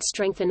exhibit yield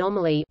strength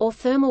anomaly, or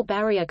thermal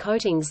barrier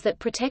coatings that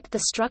protect the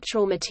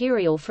structural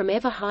material from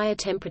ever higher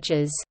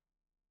temperatures.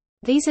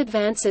 These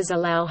advances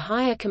allow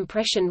higher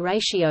compression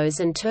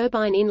ratios and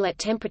turbine inlet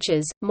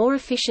temperatures, more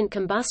efficient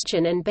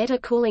combustion and better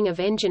cooling of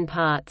engine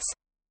parts.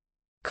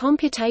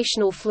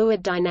 Computational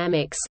fluid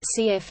dynamics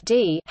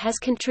 (CFD) has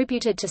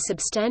contributed to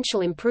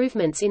substantial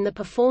improvements in the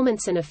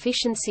performance and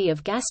efficiency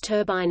of gas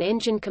turbine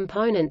engine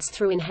components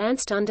through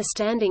enhanced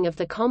understanding of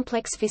the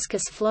complex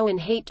viscous flow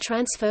and heat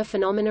transfer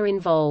phenomena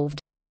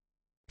involved.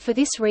 For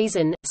this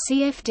reason,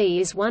 CFD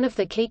is one of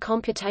the key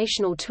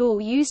computational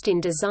tools used in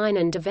design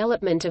and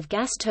development of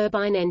gas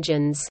turbine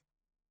engines.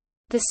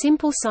 The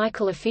simple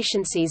cycle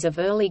efficiencies of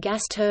early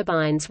gas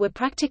turbines were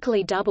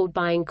practically doubled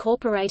by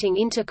incorporating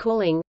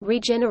intercooling,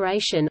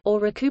 regeneration or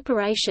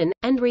recuperation,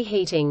 and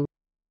reheating.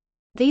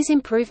 These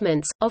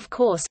improvements, of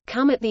course,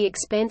 come at the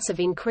expense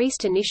of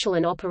increased initial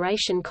and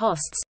operation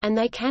costs, and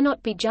they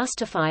cannot be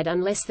justified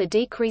unless the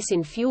decrease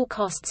in fuel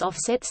costs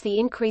offsets the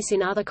increase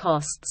in other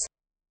costs.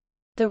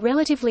 The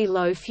relatively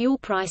low fuel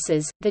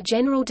prices, the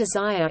general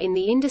desire in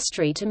the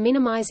industry to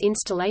minimize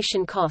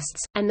installation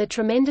costs, and the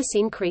tremendous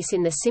increase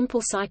in the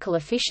simple cycle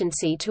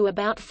efficiency to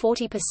about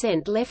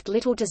 40% left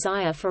little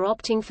desire for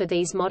opting for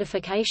these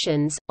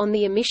modifications. On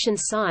the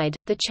emissions side,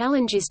 the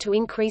challenge is to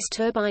increase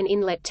turbine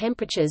inlet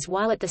temperatures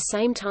while at the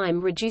same time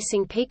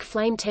reducing peak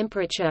flame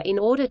temperature in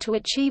order to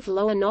achieve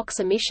lower NOx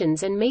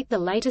emissions and meet the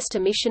latest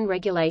emission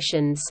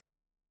regulations.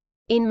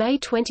 In May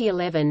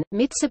 2011,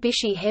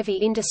 Mitsubishi Heavy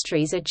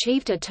Industries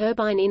achieved a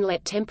turbine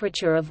inlet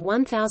temperature of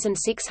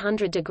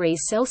 1,600 degrees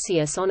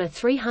Celsius on a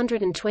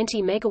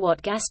 320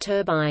 MW gas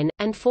turbine,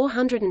 and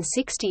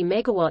 460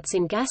 MW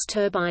in gas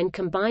turbine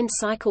combined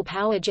cycle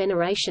power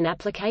generation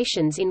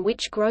applications in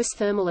which gross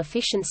thermal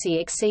efficiency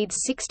exceeds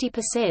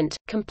 60%.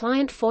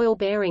 Compliant foil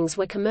bearings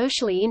were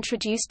commercially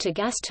introduced to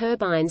gas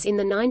turbines in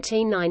the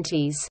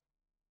 1990s.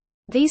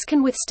 These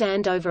can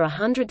withstand over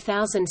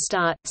 100,000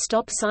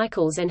 start-stop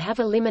cycles and have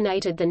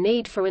eliminated the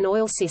need for an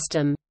oil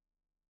system.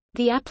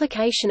 The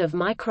application of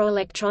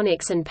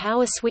microelectronics and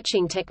power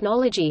switching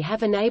technology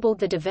have enabled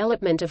the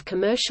development of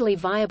commercially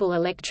viable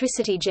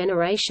electricity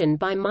generation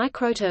by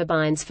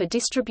microturbines for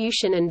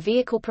distribution and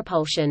vehicle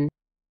propulsion.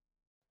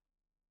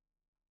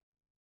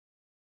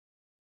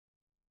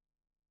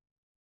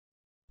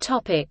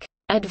 Topic: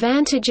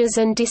 Advantages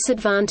and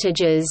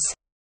disadvantages.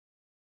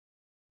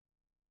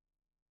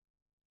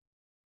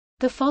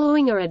 The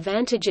following are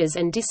advantages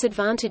and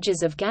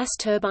disadvantages of gas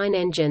turbine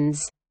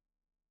engines.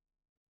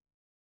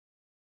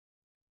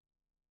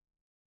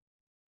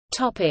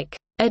 Topic: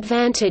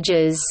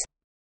 Advantages.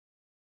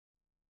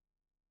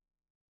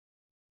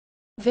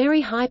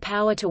 Very high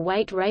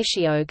power-to-weight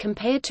ratio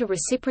compared to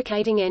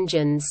reciprocating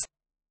engines.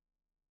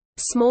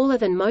 Smaller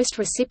than most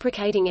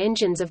reciprocating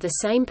engines of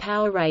the same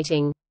power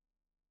rating.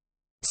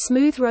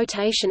 Smooth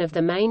rotation of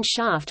the main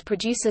shaft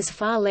produces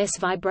far less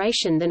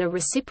vibration than a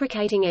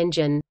reciprocating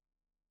engine.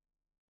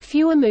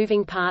 Fewer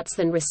moving parts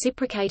than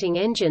reciprocating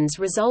engines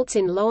results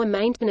in lower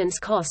maintenance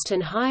cost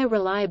and higher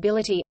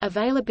reliability,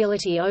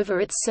 availability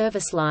over its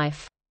service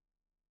life.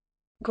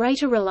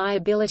 Greater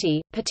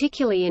reliability,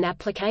 particularly in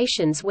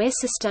applications where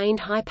sustained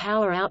high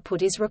power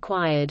output is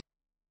required.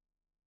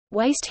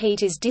 Waste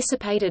heat is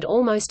dissipated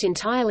almost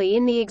entirely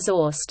in the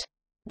exhaust.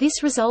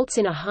 This results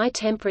in a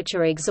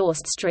high-temperature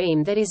exhaust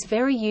stream that is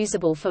very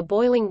usable for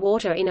boiling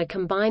water in a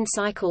combined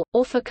cycle,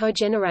 or for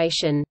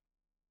cogeneration.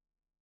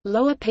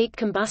 Lower peak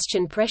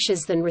combustion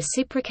pressures than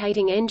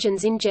reciprocating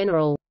engines in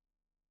general.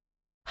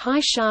 High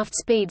shaft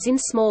speeds in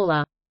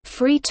smaller,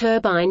 free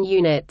turbine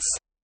units,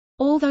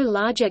 although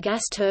larger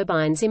gas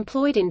turbines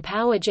employed in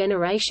power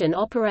generation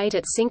operate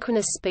at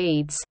synchronous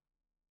speeds.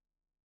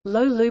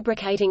 Low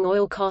lubricating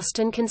oil cost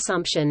and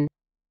consumption.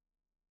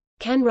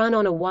 Can run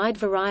on a wide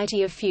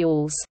variety of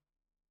fuels.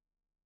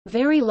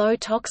 Very low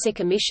toxic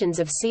emissions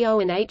of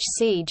CO and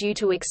HC due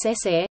to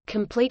excess air,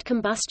 complete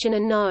combustion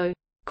and no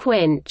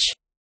quench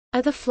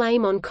of the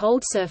flame on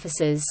cold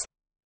surfaces.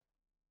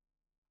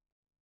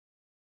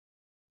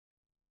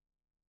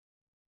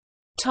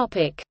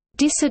 Topic: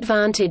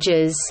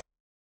 Disadvantages.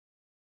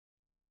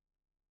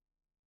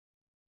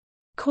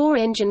 Core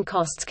engine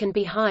costs can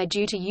be high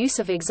due to use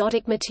of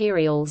exotic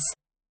materials.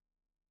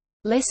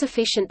 Less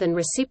efficient than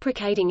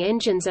reciprocating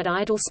engines at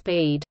idle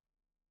speed.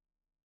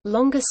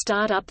 Longer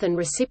startup than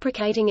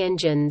reciprocating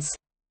engines.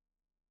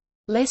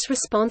 Less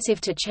responsive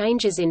to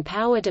changes in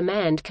power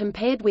demand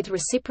compared with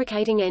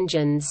reciprocating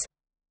engines.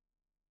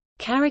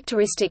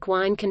 Characteristic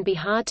whine can be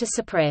hard to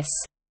suppress.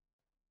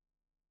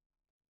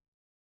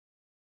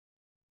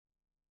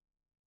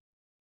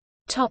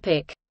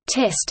 Topic: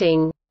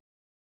 Testing.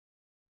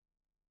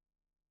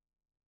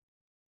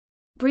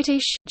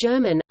 British,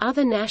 German,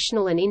 other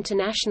national and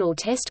international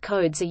test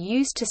codes are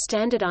used to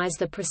standardize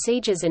the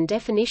procedures and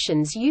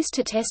definitions used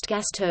to test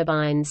gas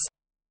turbines.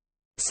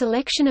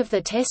 Selection of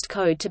the test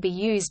code to be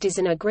used is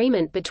an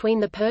agreement between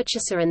the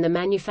purchaser and the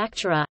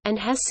manufacturer, and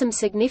has some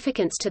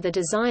significance to the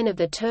design of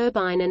the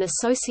turbine and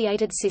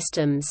associated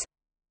systems.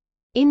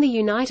 In the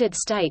United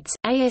States,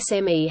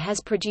 ASME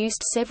has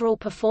produced several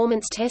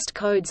performance test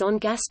codes on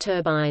gas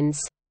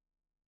turbines.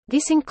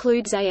 This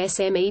includes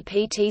ASME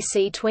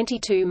PTC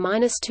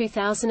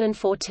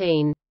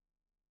 22-2014.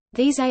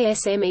 These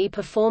ASME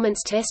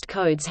performance test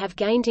codes have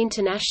gained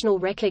international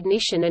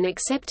recognition and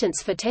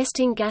acceptance for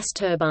testing gas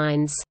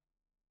turbines.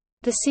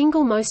 The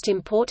single most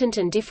important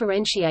and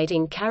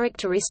differentiating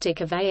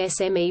characteristic of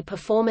ASME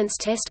performance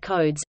test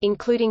codes,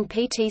 including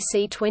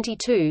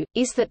PTC22,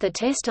 is that the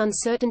test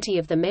uncertainty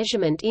of the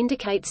measurement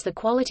indicates the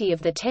quality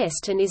of the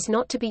test and is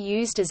not to be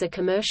used as a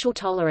commercial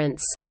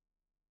tolerance.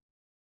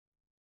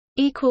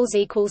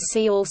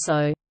 See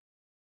also